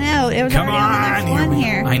got one out, it was already on the next one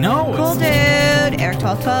here. I know. Cool Dude, Eric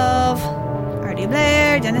 1212, Artie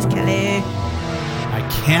Blair, Dennis Kelly. I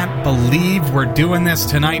can't believe we're doing this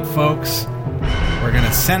tonight, folks. We're going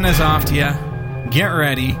to send this off to you. Get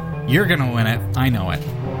ready. You're going to win it. I know it.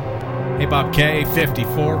 Hey, Bob K,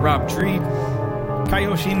 54, Rob Treat,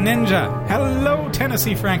 Kayoshi Ninja. Hello,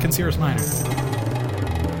 Tennessee Frank and Cirrus Minor.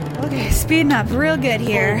 Okay, speeding up real good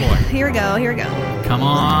here. Oh, boy. Here we go. Come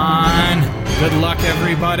on. Good luck,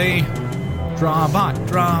 everybody. Drawbot.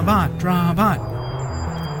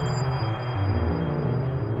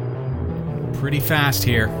 Pretty fast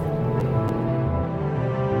here.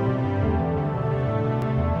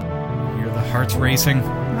 Hear the hearts racing.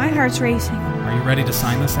 My heart's racing. Are you ready to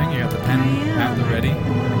sign this thing? You got the pen at the ready?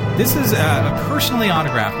 This is a personally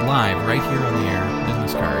autographed live right here on the air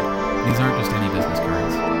business card. These aren't just any business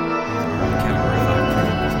cards. These are Category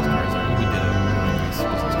 5 business cards. We did a really nice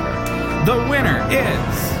business card. The winner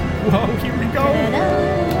is... Whoa, here we go.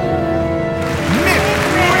 Mick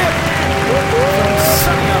Rip from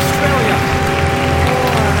sunny Australia.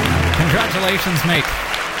 Congratulations, mate.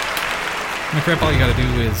 Mick Rip, all you got to do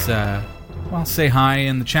is... say hi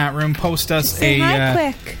in the chat room. Post us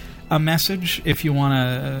a message if you want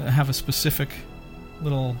to have a specific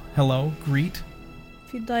little hello, greet.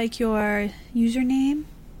 If you'd like your username,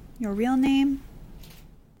 your real name,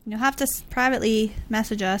 you'll have to privately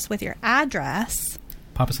message us with your address.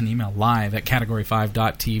 Pop us an email live at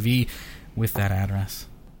category5.tv with that address.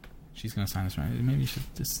 She's going to sign this right. Maybe you should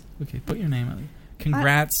just... Okay, put your name on.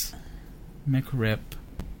 Congrats, Mick Rip.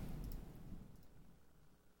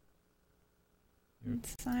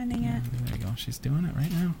 Signing it. There you go. She's doing it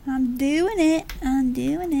right now. I'm doing it.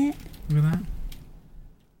 Look at that.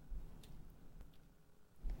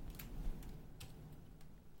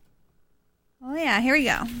 Oh yeah, here we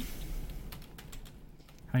go. How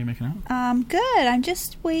are you making out? Good. I'm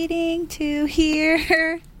just waiting to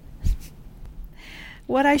hear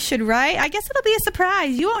what I should write. I guess it'll be a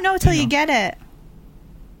surprise. You won't know until you get it.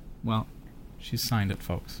 Well, she's signed it,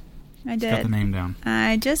 folks. I did. Got the name down.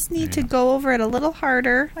 I just need to go over it a little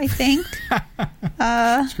harder, I think.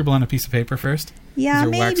 Scribble on a piece of paper first. Yeah, These are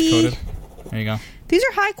maybe. wax-coated. There you go. These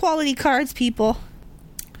are high-quality cards, people.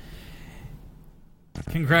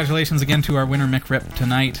 Congratulations again to our winner, Mick Rip,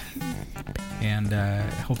 tonight. And I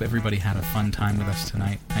hope everybody had a fun time with us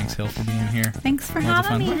tonight. Thanks, Hill, for being here. Thanks for Loads of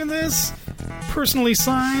having fun. me. Look at this. Personally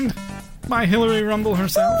signed by Hillary Rumble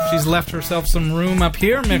herself. She's left herself some room up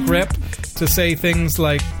here, Mick Rip, to say things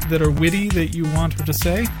like that are witty that you want her to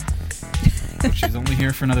say. But she's only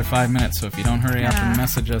here for another 5 minutes, so if you don't hurry up and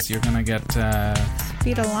message us, you're going to get...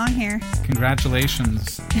 Speed along here.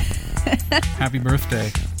 Congratulations. Happy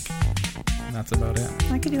birthday. That's about it.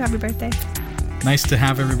 I could do happy birthday. Nice to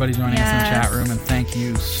have everybody joining us in the Yes. chat room, and thank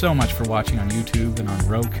you so much for watching on YouTube and on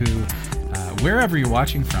Roku. Wherever you're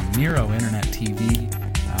watching from, Miro Internet TV.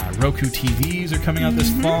 Roku TVs are coming out this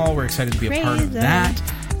fall. We're excited to be a part of that.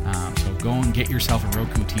 So go and get yourself a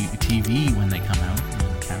Roku TV when they come out.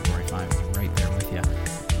 Category 5 is right there with you.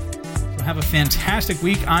 So have a fantastic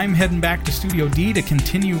week. I'm heading back to Studio D to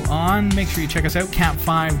continue on. Make sure you check us out,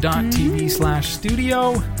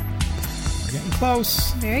 cap5.tv/studio. We're getting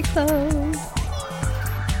close. Very close.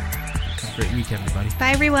 Have a great week, everybody.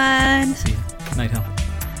 Bye, everyone. See you. Good night, Hill.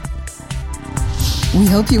 We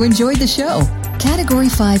hope you enjoyed the show. Category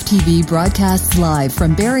 5 TV broadcasts live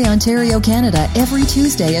from Barrie, Ontario, Canada every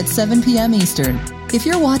Tuesday at 7 p.m. Eastern. If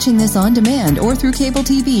you're watching this on demand or through cable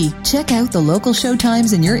TV, check out the local show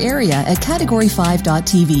times in your area at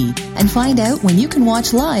category5.tv and find out when you can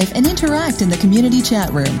watch live and interact in the community chat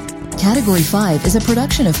room. Category 5 is a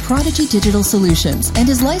production of Prodigy Digital Solutions and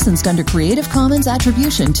is licensed under Creative Commons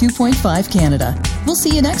Attribution 2.5 Canada. We'll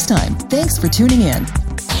see you next time. Thanks for tuning in.